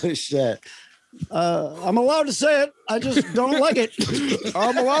 Shit. I'm allowed to say it. I just don't like it.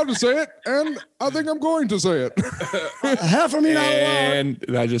 I'm allowed to say it, and I think I'm going to say it. Half of me not allowed.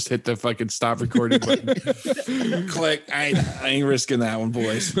 And I just hit the fucking stop recording button. Click. I ain't risking that one,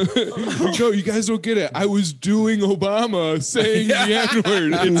 boys. No, you guys don't get it. I was doing Obama saying the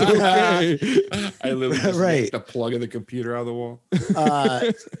N-word. It's okay. I literally just knocked the plug of the computer out of the wall.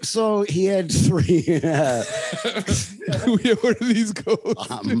 So he had 3. What are these goals?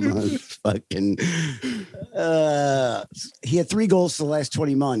 He had 3 goals for the last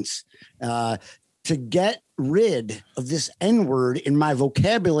 20 months to get rid of this N-word in my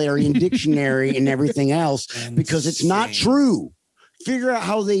vocabulary and dictionary and everything else because it's not true. Figure out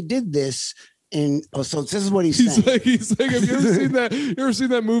how they did this. And so this is what he's saying. He's like, have you ever seen that? You ever seen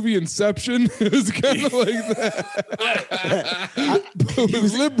that movie Inception? It was kind of like that. But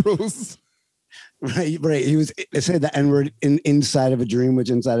with liberals. Right. It said the N-word inside of a dream, which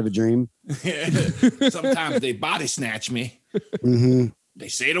inside of a dream. Sometimes they body snatch me. Mm-hmm. They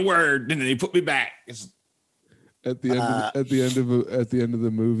say the word, and then they put me back. At the end of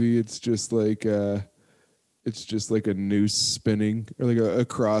the movie, it's just like a noose spinning, or like a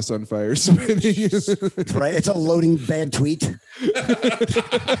cross on fire spinning. Right. It's a loading bad tweet.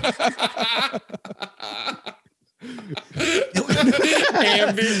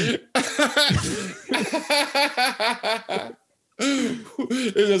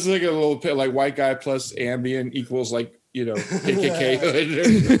 It's just like a little bit like white guy plus Ambien equals KKK.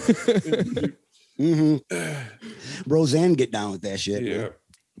 Mm-hmm. Roseanne get down with that shit. Yeah.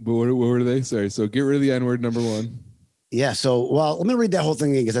 But what were they? Sorry. So get rid of the N-word, number 1. Yeah. So, let me read that whole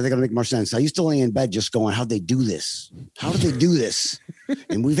thing again because I think it'll make more sense. I used to lay in bed just going, how'd they do this? How did they do this?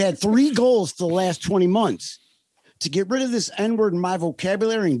 And we've had 3 goals for the last 20 months to get rid of this N-word in my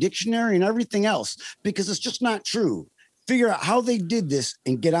vocabulary and dictionary and everything else because it's just not true. Figure out how they did this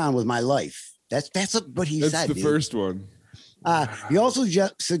and get on with my life. That's what he said. That's the first one. He also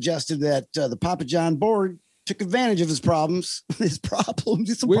suggested that the Papa John board took advantage of his problems. Wait,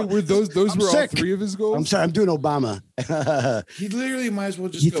 were those were all 3 of his goals? I'm sorry, I'm doing Obama. He literally might as well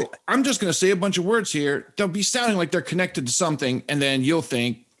just go. I'm just going to say a bunch of words here. Don't be sounding like they're connected to something, and then you'll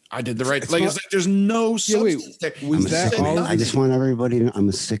think I did the right. It's like there's no substance there. Was that all? I just want everybody to know I'm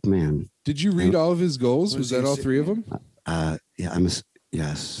a sick man. Did you read all of his goals? Was that all 3 of them? Yeah, I'm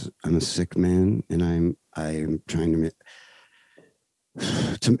a sick man, and I'm trying to.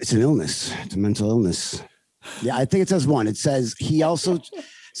 It's an illness. It's a mental illness. Yeah, I think it says 1. It says he also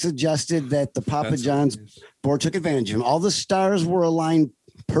suggested that the Papa John's board took advantage of him. All the stars were aligned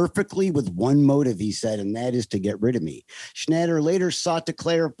perfectly with one motive, he said, and that is to get rid of me. Schnatter later sought to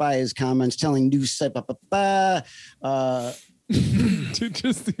clarify his comments, telling News Just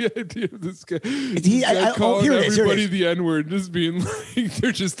the idea of this guy. Calling everybody the N-word, just being like,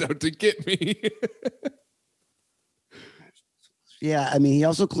 they're just out to get me. Yeah, I mean, he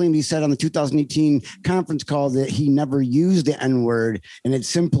also claimed he said on the 2018 conference call that he never used the N-word and had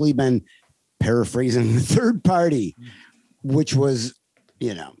simply been paraphrasing the third party, which was,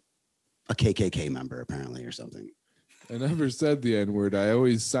 a KKK member apparently or something. I never said the N-word. I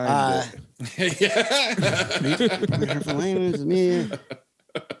always signed it.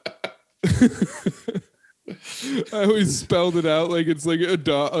 I always spelled it out like it's like a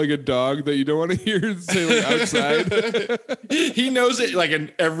dog that you don't want to hear say like outside. He knows it like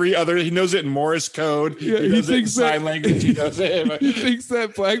in every other. He knows it in Morse code. Yeah, he thinks it in sign language. He knows it. He thinks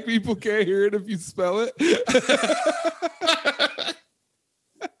that black people can't hear it if you spell it.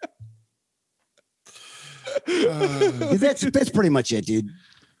 That's pretty much it, dude.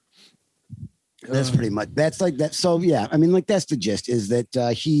 That's pretty much like that. So yeah, I mean, like that's the gist is that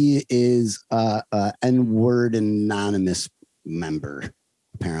he is N-word anonymous member,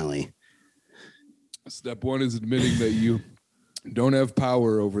 apparently. Step one is admitting that you don't have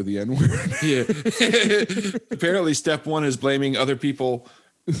power over the N-word. Yeah. Apparently, step one is blaming other people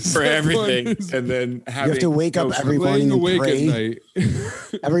for everything, and then you have to wake up every morning and pray. At night.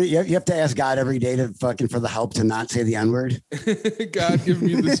 You have to ask God every day for the help to not say the N-word. God, give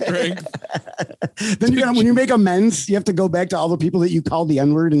me the strength. Then when you make amends, you have to go back to all the people that you called the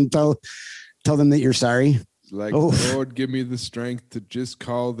N-word and tell them that you're sorry. Like, Lord, give me the strength to just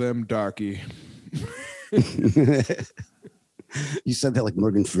call them darky. You said that like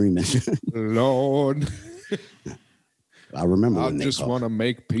Morgan Freeman. Lord. I remember. I just want to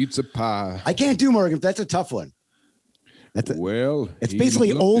make pizza pie. I can't do Morgan. That's a tough one. It's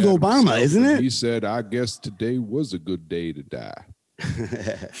basically old Obama, isn't it? He said, "I guess today was a good day to die."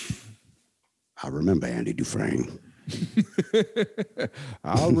 I remember Andy Dufresne.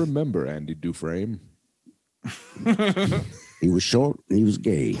 I'll remember Andy Dufresne. He was short and he was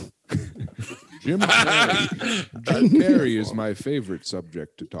gay. Jim Carrey is my favorite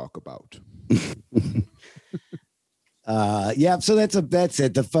subject to talk about. Yeah, so that's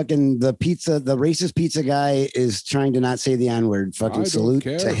it. The racist pizza guy is trying to not say the N-word. Fucking salute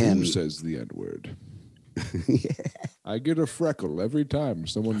to him. Who says the N-word? Yeah. I get a freckle every time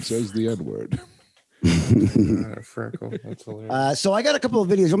someone says the N-word. A freckle. That's hilarious. So I got a couple of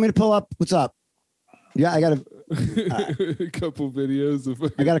videos. You want me to pull up? What's up? Yeah, I got a couple videos of.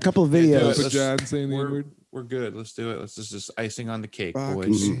 I got a couple of videos. Of John saying the N-word. We're good. Let's do it. Let's just icing on the cake,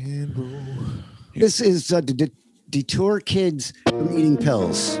 boys. This is Detour Kids from eating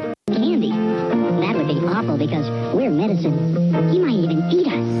pills. Candy. That would be awful because we're medicine. He might even eat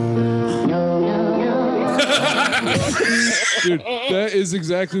us. No. Dude, that is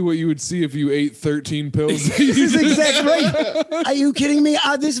exactly what you would see if you ate 13 pills. This is exactly right. Are you kidding me?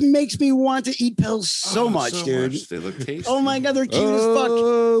 This makes me want to eat pills so much, dude. They look tasty. Oh my God, they're cute as fuck.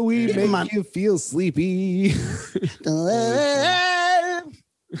 Oh, we make you feel sleepy. So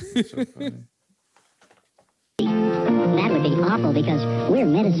funny. That would be awful because we're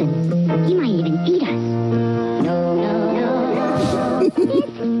medicine. He might even eat us. No. This is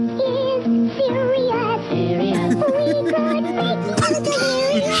serious.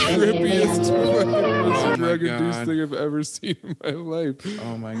 Trippiest fucking drug-induced thing I've ever seen in my life.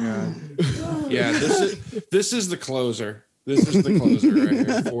 Oh my God. Yeah, this is the closer. This is the closer right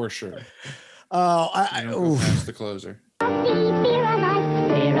here for sure. That's the closer.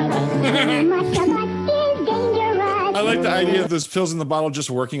 I like the idea of those pills in the bottle just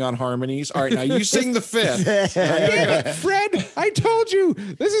working on harmonies. All right, now you sing the fifth. Fred, I told you,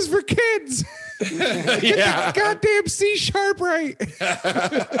 this is for kids. Yeah. Goddamn C# right.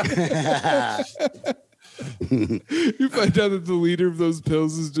 You find out that the leader of those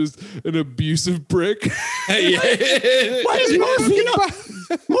pills is just an abusive prick. Why is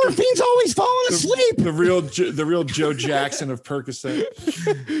morphine's always falling asleep? The real Joe Jackson of Percocet.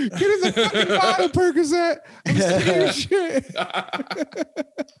 Get in the fucking bottle, Percocet. I'm sick of your shit.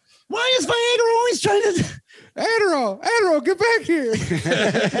 Why is Viagra always trying to... Adderall, get back here.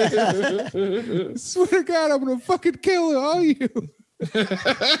 I swear to God, I'm going to fucking kill all you.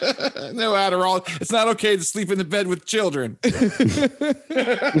 No Adderall. It's not okay to sleep in the bed with children.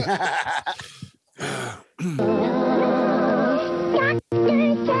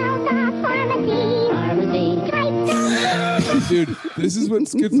 Dude, this is what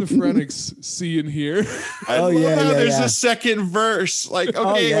schizophrenics see and hear. There's a second verse. Like,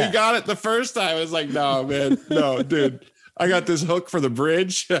 okay, we got it the first time. It's like, no, man. No, dude. I got this hook for the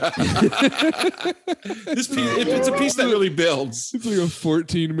bridge. This piece, it's a piece that really builds. It's like a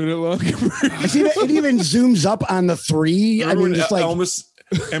 14-minute long commercial. It even zooms up on the 3. I mean, just like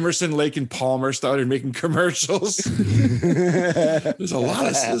Emerson, Lake, and Palmer started making commercials. There's a lot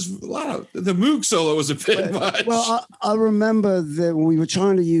of the Moog solo was a bit much. Well, I remember that when we were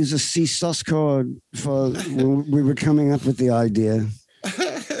trying to use a C sus chord for when we were coming up with the idea.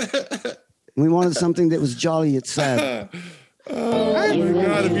 We wanted something that was jolly yet sad. Oh my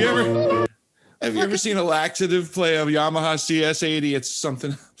God! Have Have you ever seen a laxative play of Yamaha CS80? It's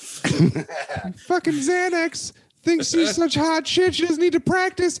something. Fucking Xanax thinks she's such hot shit. She doesn't need to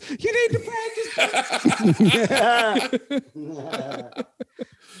practice. You need to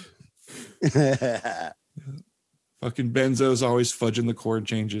practice. Fucking Benzo's always fudging the chord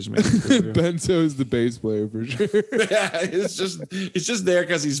changes, man. Benzo is the bass player for sure. Yeah, it's just there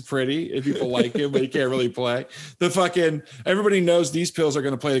because he's pretty and people like him, but he can't really play. Everybody knows these pills are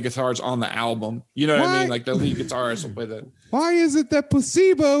going to play the guitars on the album. You know what I mean? Like the lead guitarist will play the. Why is it that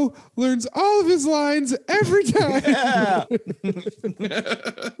Placebo learns all of his lines every time? Yeah.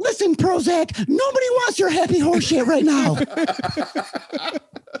 Listen, Prozac, nobody wants your happy horse shit right now.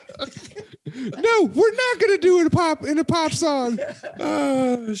 No, we're not gonna do it in a pop song.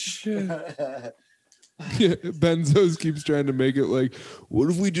 Oh shit. Yeah, Benzos keeps trying to make it like, what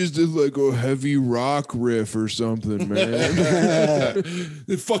if we just did like a heavy rock riff or something, man?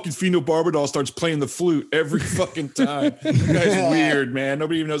 The fucking phenobarbital starts playing the flute every fucking time. That guy's weird, man.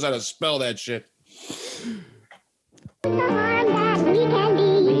 Nobody even knows how to spell that shit. We can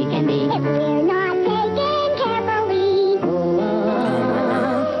be if we're not taken carefully.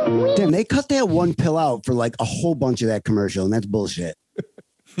 Damn, they cut that one pill out for like a whole bunch of that commercial, and that's bullshit.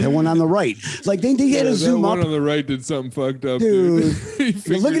 That one on the right, like they had to zoom one up. on the right did something fucked up, Dude. He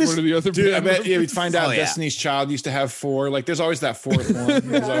fingered Look at his- one of the other. Dude, I bet we'd find out Oh, yeah. Destiny's Child used to have 4. Like, there's always that 4th one.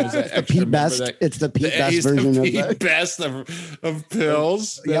 There's always that extra Pete member Best. that- It's the Pete Best He's version the of Pete that. Best of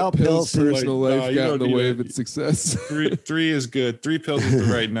pills. Yeah, Pill's pills. personal Like, life you got in don't the need way it. of its success. 3 is good. 3 pills is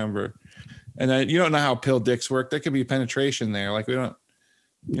the right number. And then you don't know how pill dicks work. There could be penetration there. Like, we don't,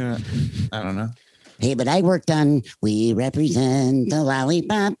 I don't know. Hey, but I worked on We Represent the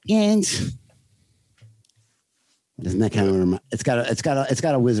Lollipop Kids. Doesn't that kind of it's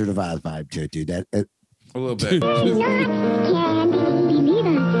got a Wizard of Oz vibe to it, dude. A little bit.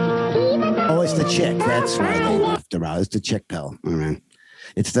 Oh, it's the chick. That's why they left her out. It's the chick pill. All right.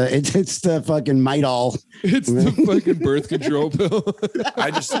 It's the fucking Midol. It's the fucking birth control pill. I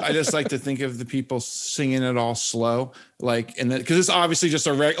just like to think of the people singing it all slow, like, and because it's obviously just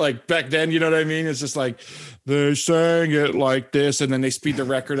like back then, you know what I mean? It's just like they sang it like this, and then they speed the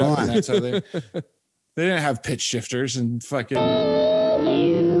record up, and that's how they didn't have pitch shifters and fucking.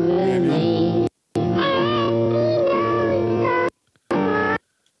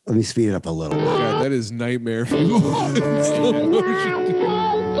 Let me speed it up a little bit. God, that is nightmare fuel. Slow motion.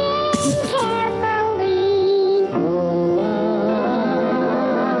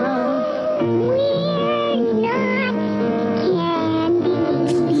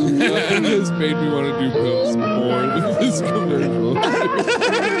 Nothing has made me want to do pills more than this commercial.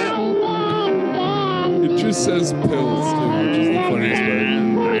 It just says pills, too, which is the funniest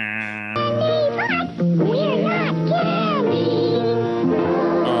part.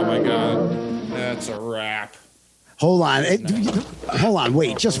 Oh my god, that's a wrap. Hold on. Hold on.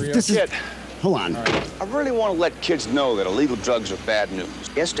 Wait. Hold on. I really want to let kids know that illegal drugs are bad news.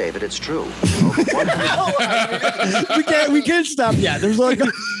 Yes, David, it's true. We can't stop yet. There's like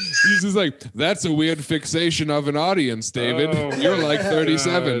He's just like, that's a weird fixation of an audience, David. Oh, You're like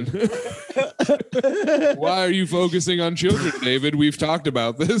 37. Why are you focusing on children, David? We've talked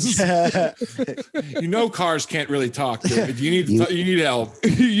about this. Cars can't really talk, David. You need help.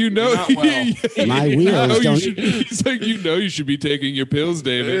 You know, You're not well. my you wheels should, don't. he's like, you should be taking your pills,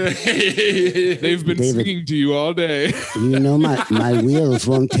 David. They've been David. singing to you all day. You know my wheels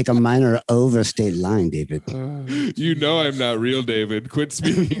won't take a minor over state line, David. You know I'm not real, David. Quit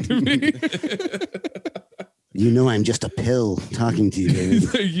speaking to me. You know I'm just a pill talking to you,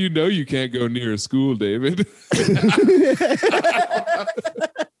 David. You know you can't go near a school, David.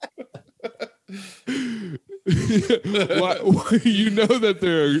 why, you know that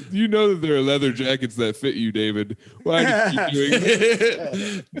there are leather jackets that fit you, David. Why do you keep doing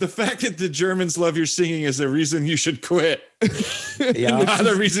that? The fact that the Germans love your singing is the reason you should quit. Yeah. Not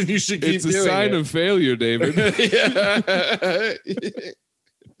the reason you should keep It's a doing sign it. of failure, David.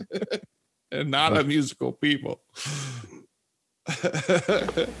 And not a musical people.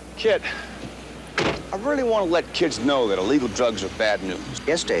 Kid, I really want to let kids know that illegal drugs are bad news.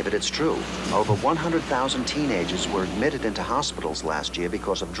 Yes, David, it's true. Over 100,000 teenagers were admitted into hospitals last year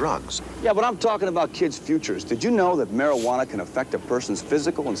because of drugs. Yeah, but I'm talking about kids' futures. Did you know that marijuana can affect a person's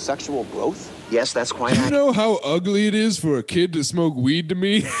physical and sexual growth? Yes, that's quite Do you accurate. know how ugly it is for a kid to smoke weed to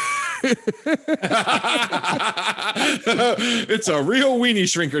me? It's a real weenie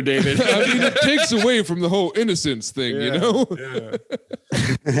shrinker, David. I mean, it takes away from the whole innocence thing, you know?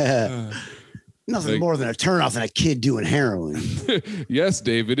 Nothing Like- more than a turnoff than a kid doing heroin. Yes,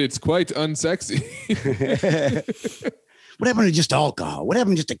 David, it's quite unsexy. What happened to just alcohol? What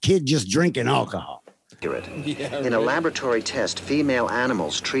happened to just a kid just drinking alcohol? In a laboratory test, female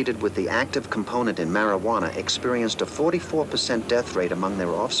animals treated with the active component in marijuana experienced a 44% death rate among their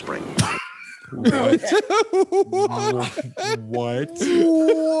offspring. What?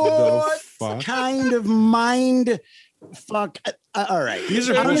 What kind of mind fuck? All right. These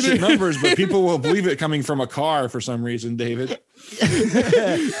are bullshit numbers, but people will believe it coming from a car for some reason, David.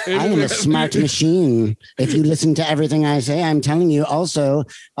 I am a smart machine. If you listen to everything I say, I'm telling you also.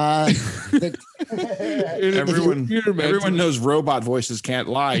 Everyone knows robot voices can't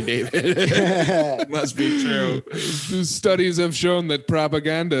lie, David. It must be true. Studies have shown that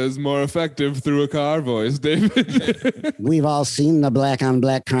propaganda is more effective through a car voice, David. We've all seen the black on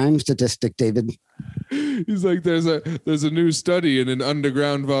black crime statistic, David. He's like, there's a new study in an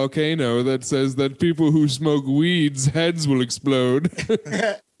underground volcano that says that people who smoke weeds, heads will explode.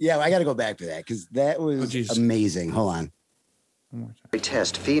 Yeah, I got to go back to that because that was amazing. Hold on.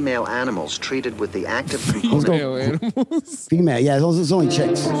 Test female animals treated with the active female animals. Female, yeah, those only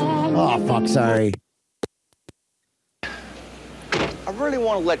chicks. Oh fuck, sorry. I really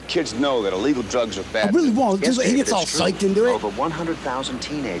want to let kids know that illegal drugs are bad. I really want. Yes, He gets all psyched into it. Over 100,000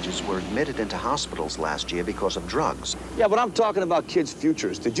 teenagers were admitted into hospitals last year because of drugs. Yeah, but I'm talking about kids'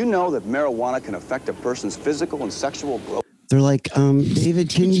 futures. Did you know that marijuana can affect a person's physical and sexual growth? They're like, David,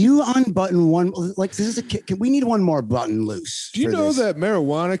 can you unbutton one? Like, this is a kid. We need one more button loose. Do you know that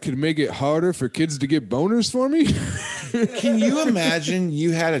marijuana could make it harder for kids to get boners for me? Can you imagine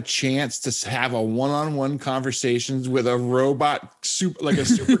you had a chance to have a one-on-one conversations with a robot, like a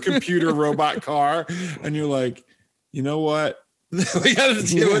supercomputer robot car, and you're like, you know what? We got to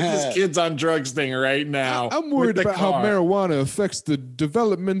deal with this kids on drugs thing right now. I'm worried about how marijuana affects the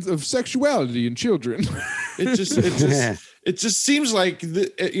development of sexuality in children. It just seems like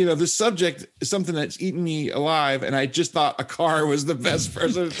this subject is something that's eaten me alive, and I just thought a car was the best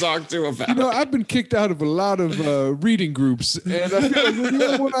person to talk to about. You know, I've been kicked out of a lot of reading groups, and I feel like you're the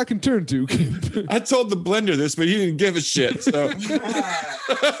only one I can turn to. I told the blender this, but he didn't give a shit. So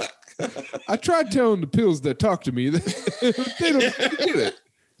I tried telling the pills that talk to me. They don't get it.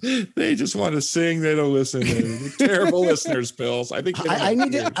 They just want to sing. They don't listen. They're terrible listeners, pills. I think I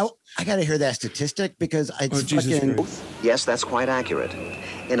need to. I got to hear that statistic because it's fucking. Yes, that's quite accurate.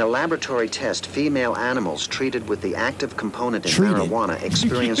 In a laboratory test, female animals treated with the active component in marijuana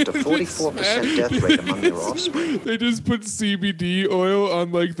experienced a 44% death rate among their offspring. They just put CBD oil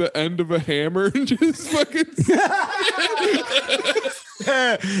on like the end of a hammer and just fucking.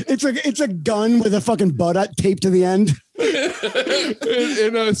 It's a gun with a fucking butt taped to the end.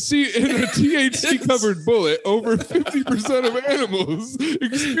 In a THC covered bullet, over 50% of animals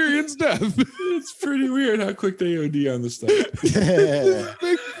experience death. It's pretty weird how quick they OD on this stuff. This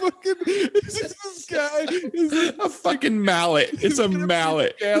guy is a fucking mallet. It's a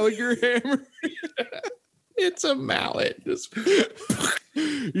mallet. Gallagher hammer. It's a mallet.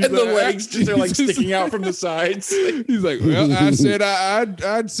 And the legs just are like sticking out from the sides. He's like, well, I said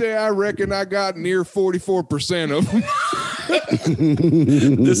I'd say I reckon I got near 44% of them.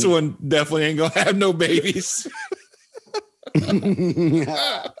 This one definitely ain't gonna have no babies.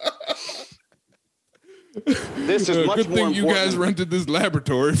 This is much good more thing you guys rented this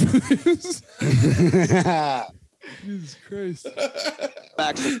laboratory for this. Jesus Christ.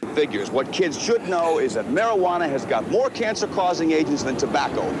 Facts and figures. What kids should know is that marijuana has got more cancer-causing agents than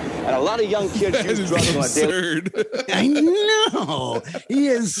tobacco, and a lot of young kids use drugs on a daily. I know. He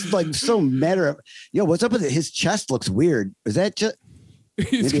is like so matter. Yo, what's up with it? His chest looks weird. Is that just?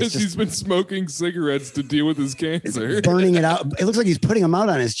 It's because he's been smoking cigarettes to deal with his cancer. Burning it out. It looks like he's putting them out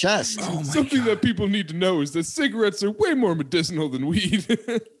on his chest. Something that people need to know is that cigarettes are way more medicinal than weed.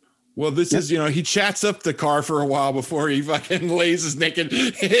 Well, this is, he chats up the car for a while before he fucking lays his naked.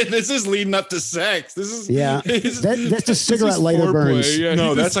 This is leading up to sex. This is that's a cigarette lighter burns. Yeah,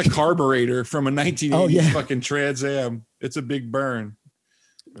 no, that's a carburetor from a 1980s fucking Trans Am. It's a big burn.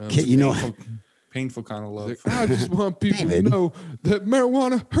 Painful kind of love. I just want people to know that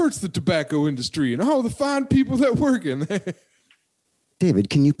marijuana hurts the tobacco industry and all the fine people that work in there. David,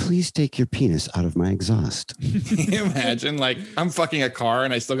 can you please take your penis out of my exhaust? Can you imagine? Like, I'm fucking a car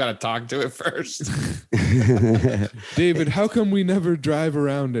and I still got to talk to it first. David, how come we never drive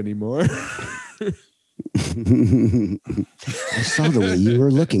around anymore? I saw the way you were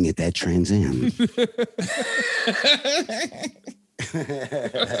looking at that Trans Am.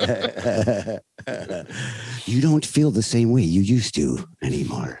 You don't feel the same way you used to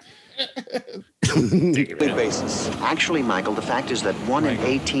anymore. Actually, Michael, the fact is that 1 in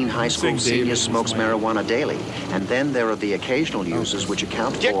 18 high school seniors smokes marijuana daily. And then there are the occasional users which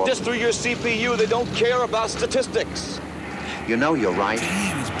account for... Get this through your CPU. They don't care about statistics. You know you're right.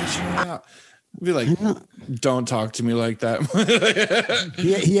 Damn, he's bitching me out. Be like, don't talk to me like that.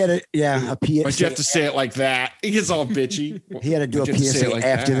 he had a PSA. But you have to say it like that. He gets all bitchy. He had to do a PSA like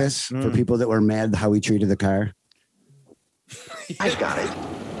after this for people that were mad how he treated the car. I've got it.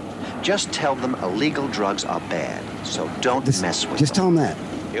 Just tell them illegal drugs are bad, so don't mess with them. Just tell them that.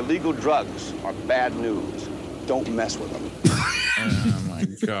 Illegal drugs are bad news. Don't mess with them. Oh my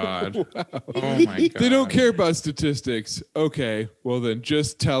God. Wow. Oh my God. They don't care about statistics. Okay, well then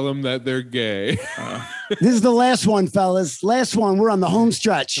just tell them that they're gay. This is the last one, fellas. Last one. We're on the home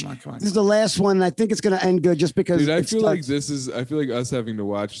stretch. Come on. This is the last one, and I think it's going to end good just because. Dude, I feel like us having to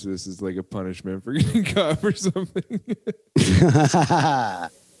watch this is like a punishment for getting caught for something.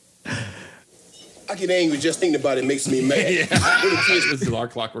 I get angry just thinking about it. Makes me mad. Little kids with the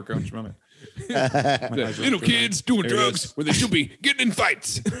Clockwork Orange moment. Little kids doing drugs when they should be getting in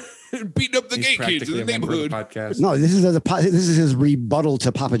fights, beating up the gay kids in the neighborhood. No, this is his rebuttal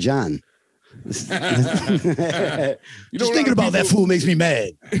to Papa John. Just thinking about that fool makes me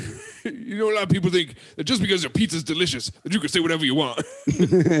mad. You know, a lot of people think that just because your pizza's delicious, that you can say whatever you want.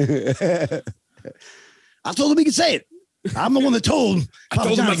 I told him he could say it. I'm the one that told. I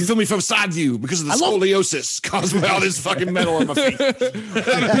told him not to film me from side view because of the scoliosis caused by all this fucking metal on my feet.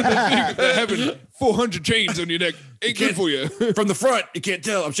 Having 400 chains on your neck ain't good for you. From the front, you can't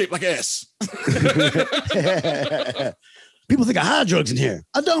tell. I'm shaped like an S. People think I hide drugs in here.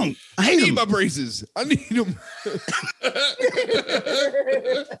 I don't. I hate them. My braces. I need them.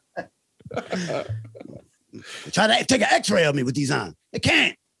 Try to take an X-ray of me with these on. They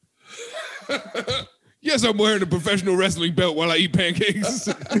can't. Yes, I'm wearing a professional wrestling belt while I eat pancakes.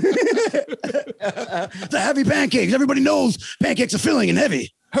 The heavy pancakes. Everybody knows pancakes are filling and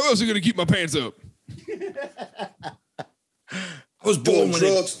heavy. How else are you going to keep my pants up? I was born when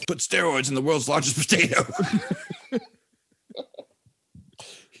they put steroids in the world's largest potato.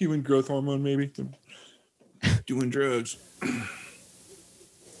 Human growth hormone, maybe. Doing drugs.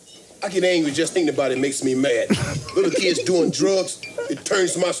 I get angry just thinking about it. Makes me mad. Little kids doing drugs. It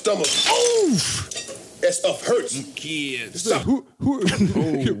turns my stomach. Oof! That stuff hurts. Kids. Stop. Who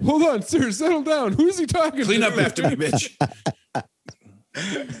hold on, sir. Settle down. Who's he talking Clean to? up after me, bitch.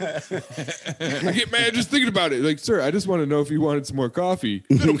 I get mad just thinking about it. Like, sir, I just want to know if you wanted some more coffee.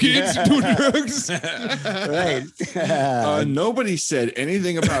 Little kids doing drugs. Right. Nobody said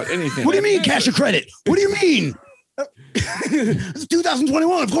anything about anything. What do you mean cash or credit? What do you mean? It's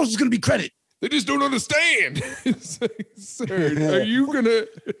 2021. Of course it's going to be credit. They just don't understand. It's like, sir, are you going to...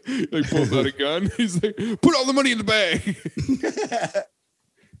 Like, pulls out a gun. He's like, put all the money in the bag.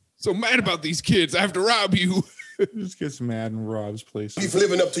 So mad about these kids. I have to rob you. Just gets mad and robs places. You're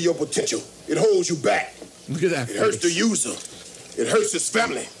living up to your potential. It holds you back. Look at that. It hurts the user. It hurts his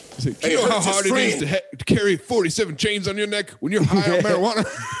family. Like, you know how hard it is to carry 47 chains on your neck when you're high on marijuana?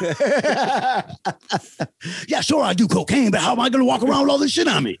 Yeah, sure, I do cocaine, but how am I going to walk around with all this shit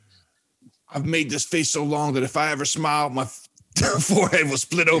on me? I've made this face so long that if I ever smile, my forehead will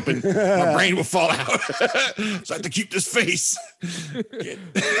split open. My brain will fall out. So I have to keep this face.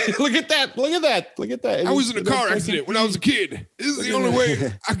 Look at that. Look at that. Look at that. I was in a car accident when I was a kid. This is the only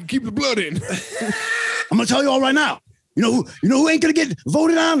way I can keep the blood in. I'm going to tell you all right now. You know who ain't going to get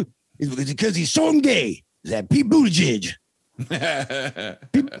voted on? It's because he's so gay. Is that Pete Buttigieg.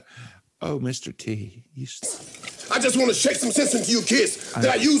 Oh, Mr. T. I just want to shake some sense into you kids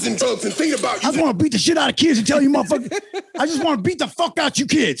that are using drugs and thinking about you. I just want to beat the shit out of kids and tell you, motherfucker. I just want to beat the fuck out you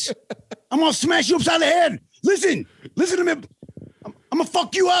kids. I'm going to smash you upside the head. Listen to me. I'm going to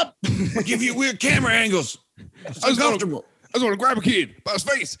fuck you up. I'll give you weird camera angles. It's uncomfortable. I just want to grab a kid by his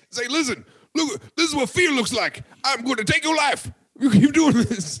face and say, listen, look, this is what fear looks like. I'm going to take your life. You keep doing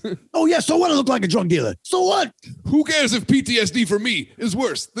this. Oh, yeah, so what? I look like a drug dealer. So what? Who cares if PTSD for me is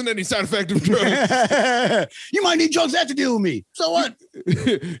worse than any side effect of drugs? You might need drugs to deal with me. So what?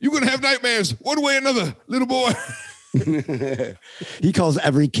 You're going to have nightmares one way or another, little boy. He calls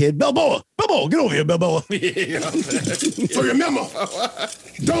every kid Balboa. Balboa, get over here, Balboa. So remember,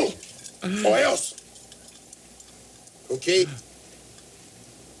 don't, or else. Okay?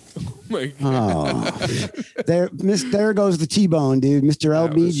 My God. There goes the T-Bone, dude. Mr.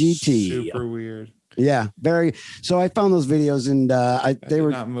 LBGT. Super weird. Yeah, very. So I found those videos, and they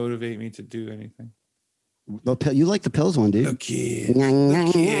were not motivate me to do anything. You like the pills one, dude? The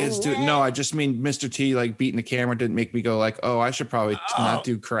kids do it. No, I just mean Mr. T like beating the camera didn't make me go like, oh, I should probably not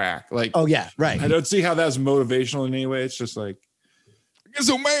do crack. Like, oh yeah, right. I don't see how that's motivational in any way. It's just like, I get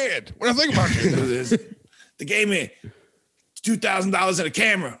so mad when I think about it. They gave me $2,000 in a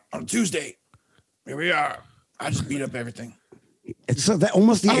camera on Tuesday. Here we are. I just beat up everything. It's so that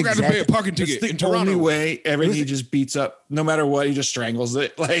almost the I don't got to pay a parking It's ticket in the only Toronto. way he just beats up, no matter what, he just strangles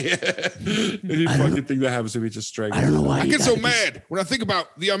it. Like any fucking thing that happens to me, just strangles. I don't know why I get so mad when I think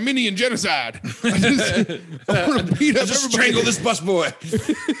about the Armenian genocide. I want to beat up Just everybody. strangle this busboy.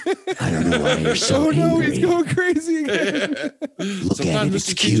 I don't know why you're so Oh no, angry. he's going crazy again. Look at it,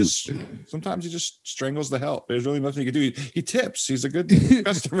 it's cute. Sometimes he just strangles the hell. There's really nothing you can do. He tips. He's a good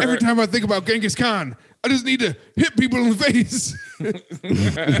customer. Every time I think about Genghis Khan, I just need to hit people in the face.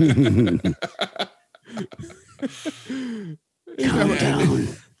 Calm down.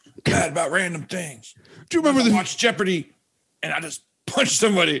 Bad about random things. Do you remember watch Jeopardy and I just punched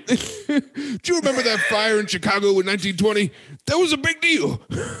somebody? Do you remember that fire in Chicago in 1920? That was a big deal.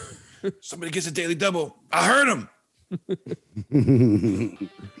 Somebody gets a daily double. I heard him.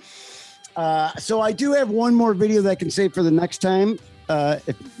 So I do have one more video that I can save for the next time.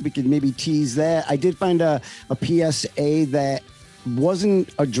 If we could maybe tease that. I did find a PSA that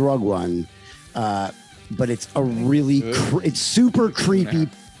wasn't a drug one, but it's a really, it's super creepy,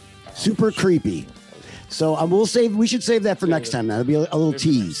 super creepy. So we should save that for next time. That'll be a little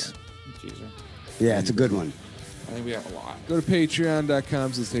tease. Yeah, it's a good one. I think we have a lot. Go to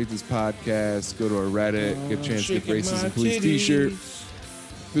patreon.com to take this podcast. Go to our Reddit. Get a chance to get Racism Police t-shirt.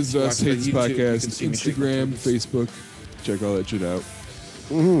 Visit us, Hate This Podcast, Instagram, Facebook. Check all that shit out.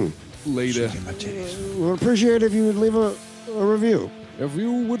 Later. We'll appreciate it if you would leave a review. If you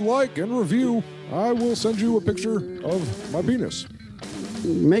would like and review, I will send you a picture of my penis.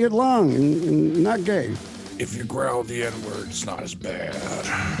 Make it long and not gay. If you growl the N-word, it's not as bad.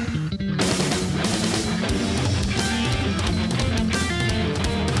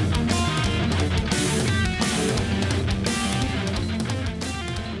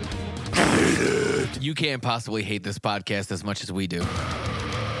 You can't possibly hate this podcast as much as we do.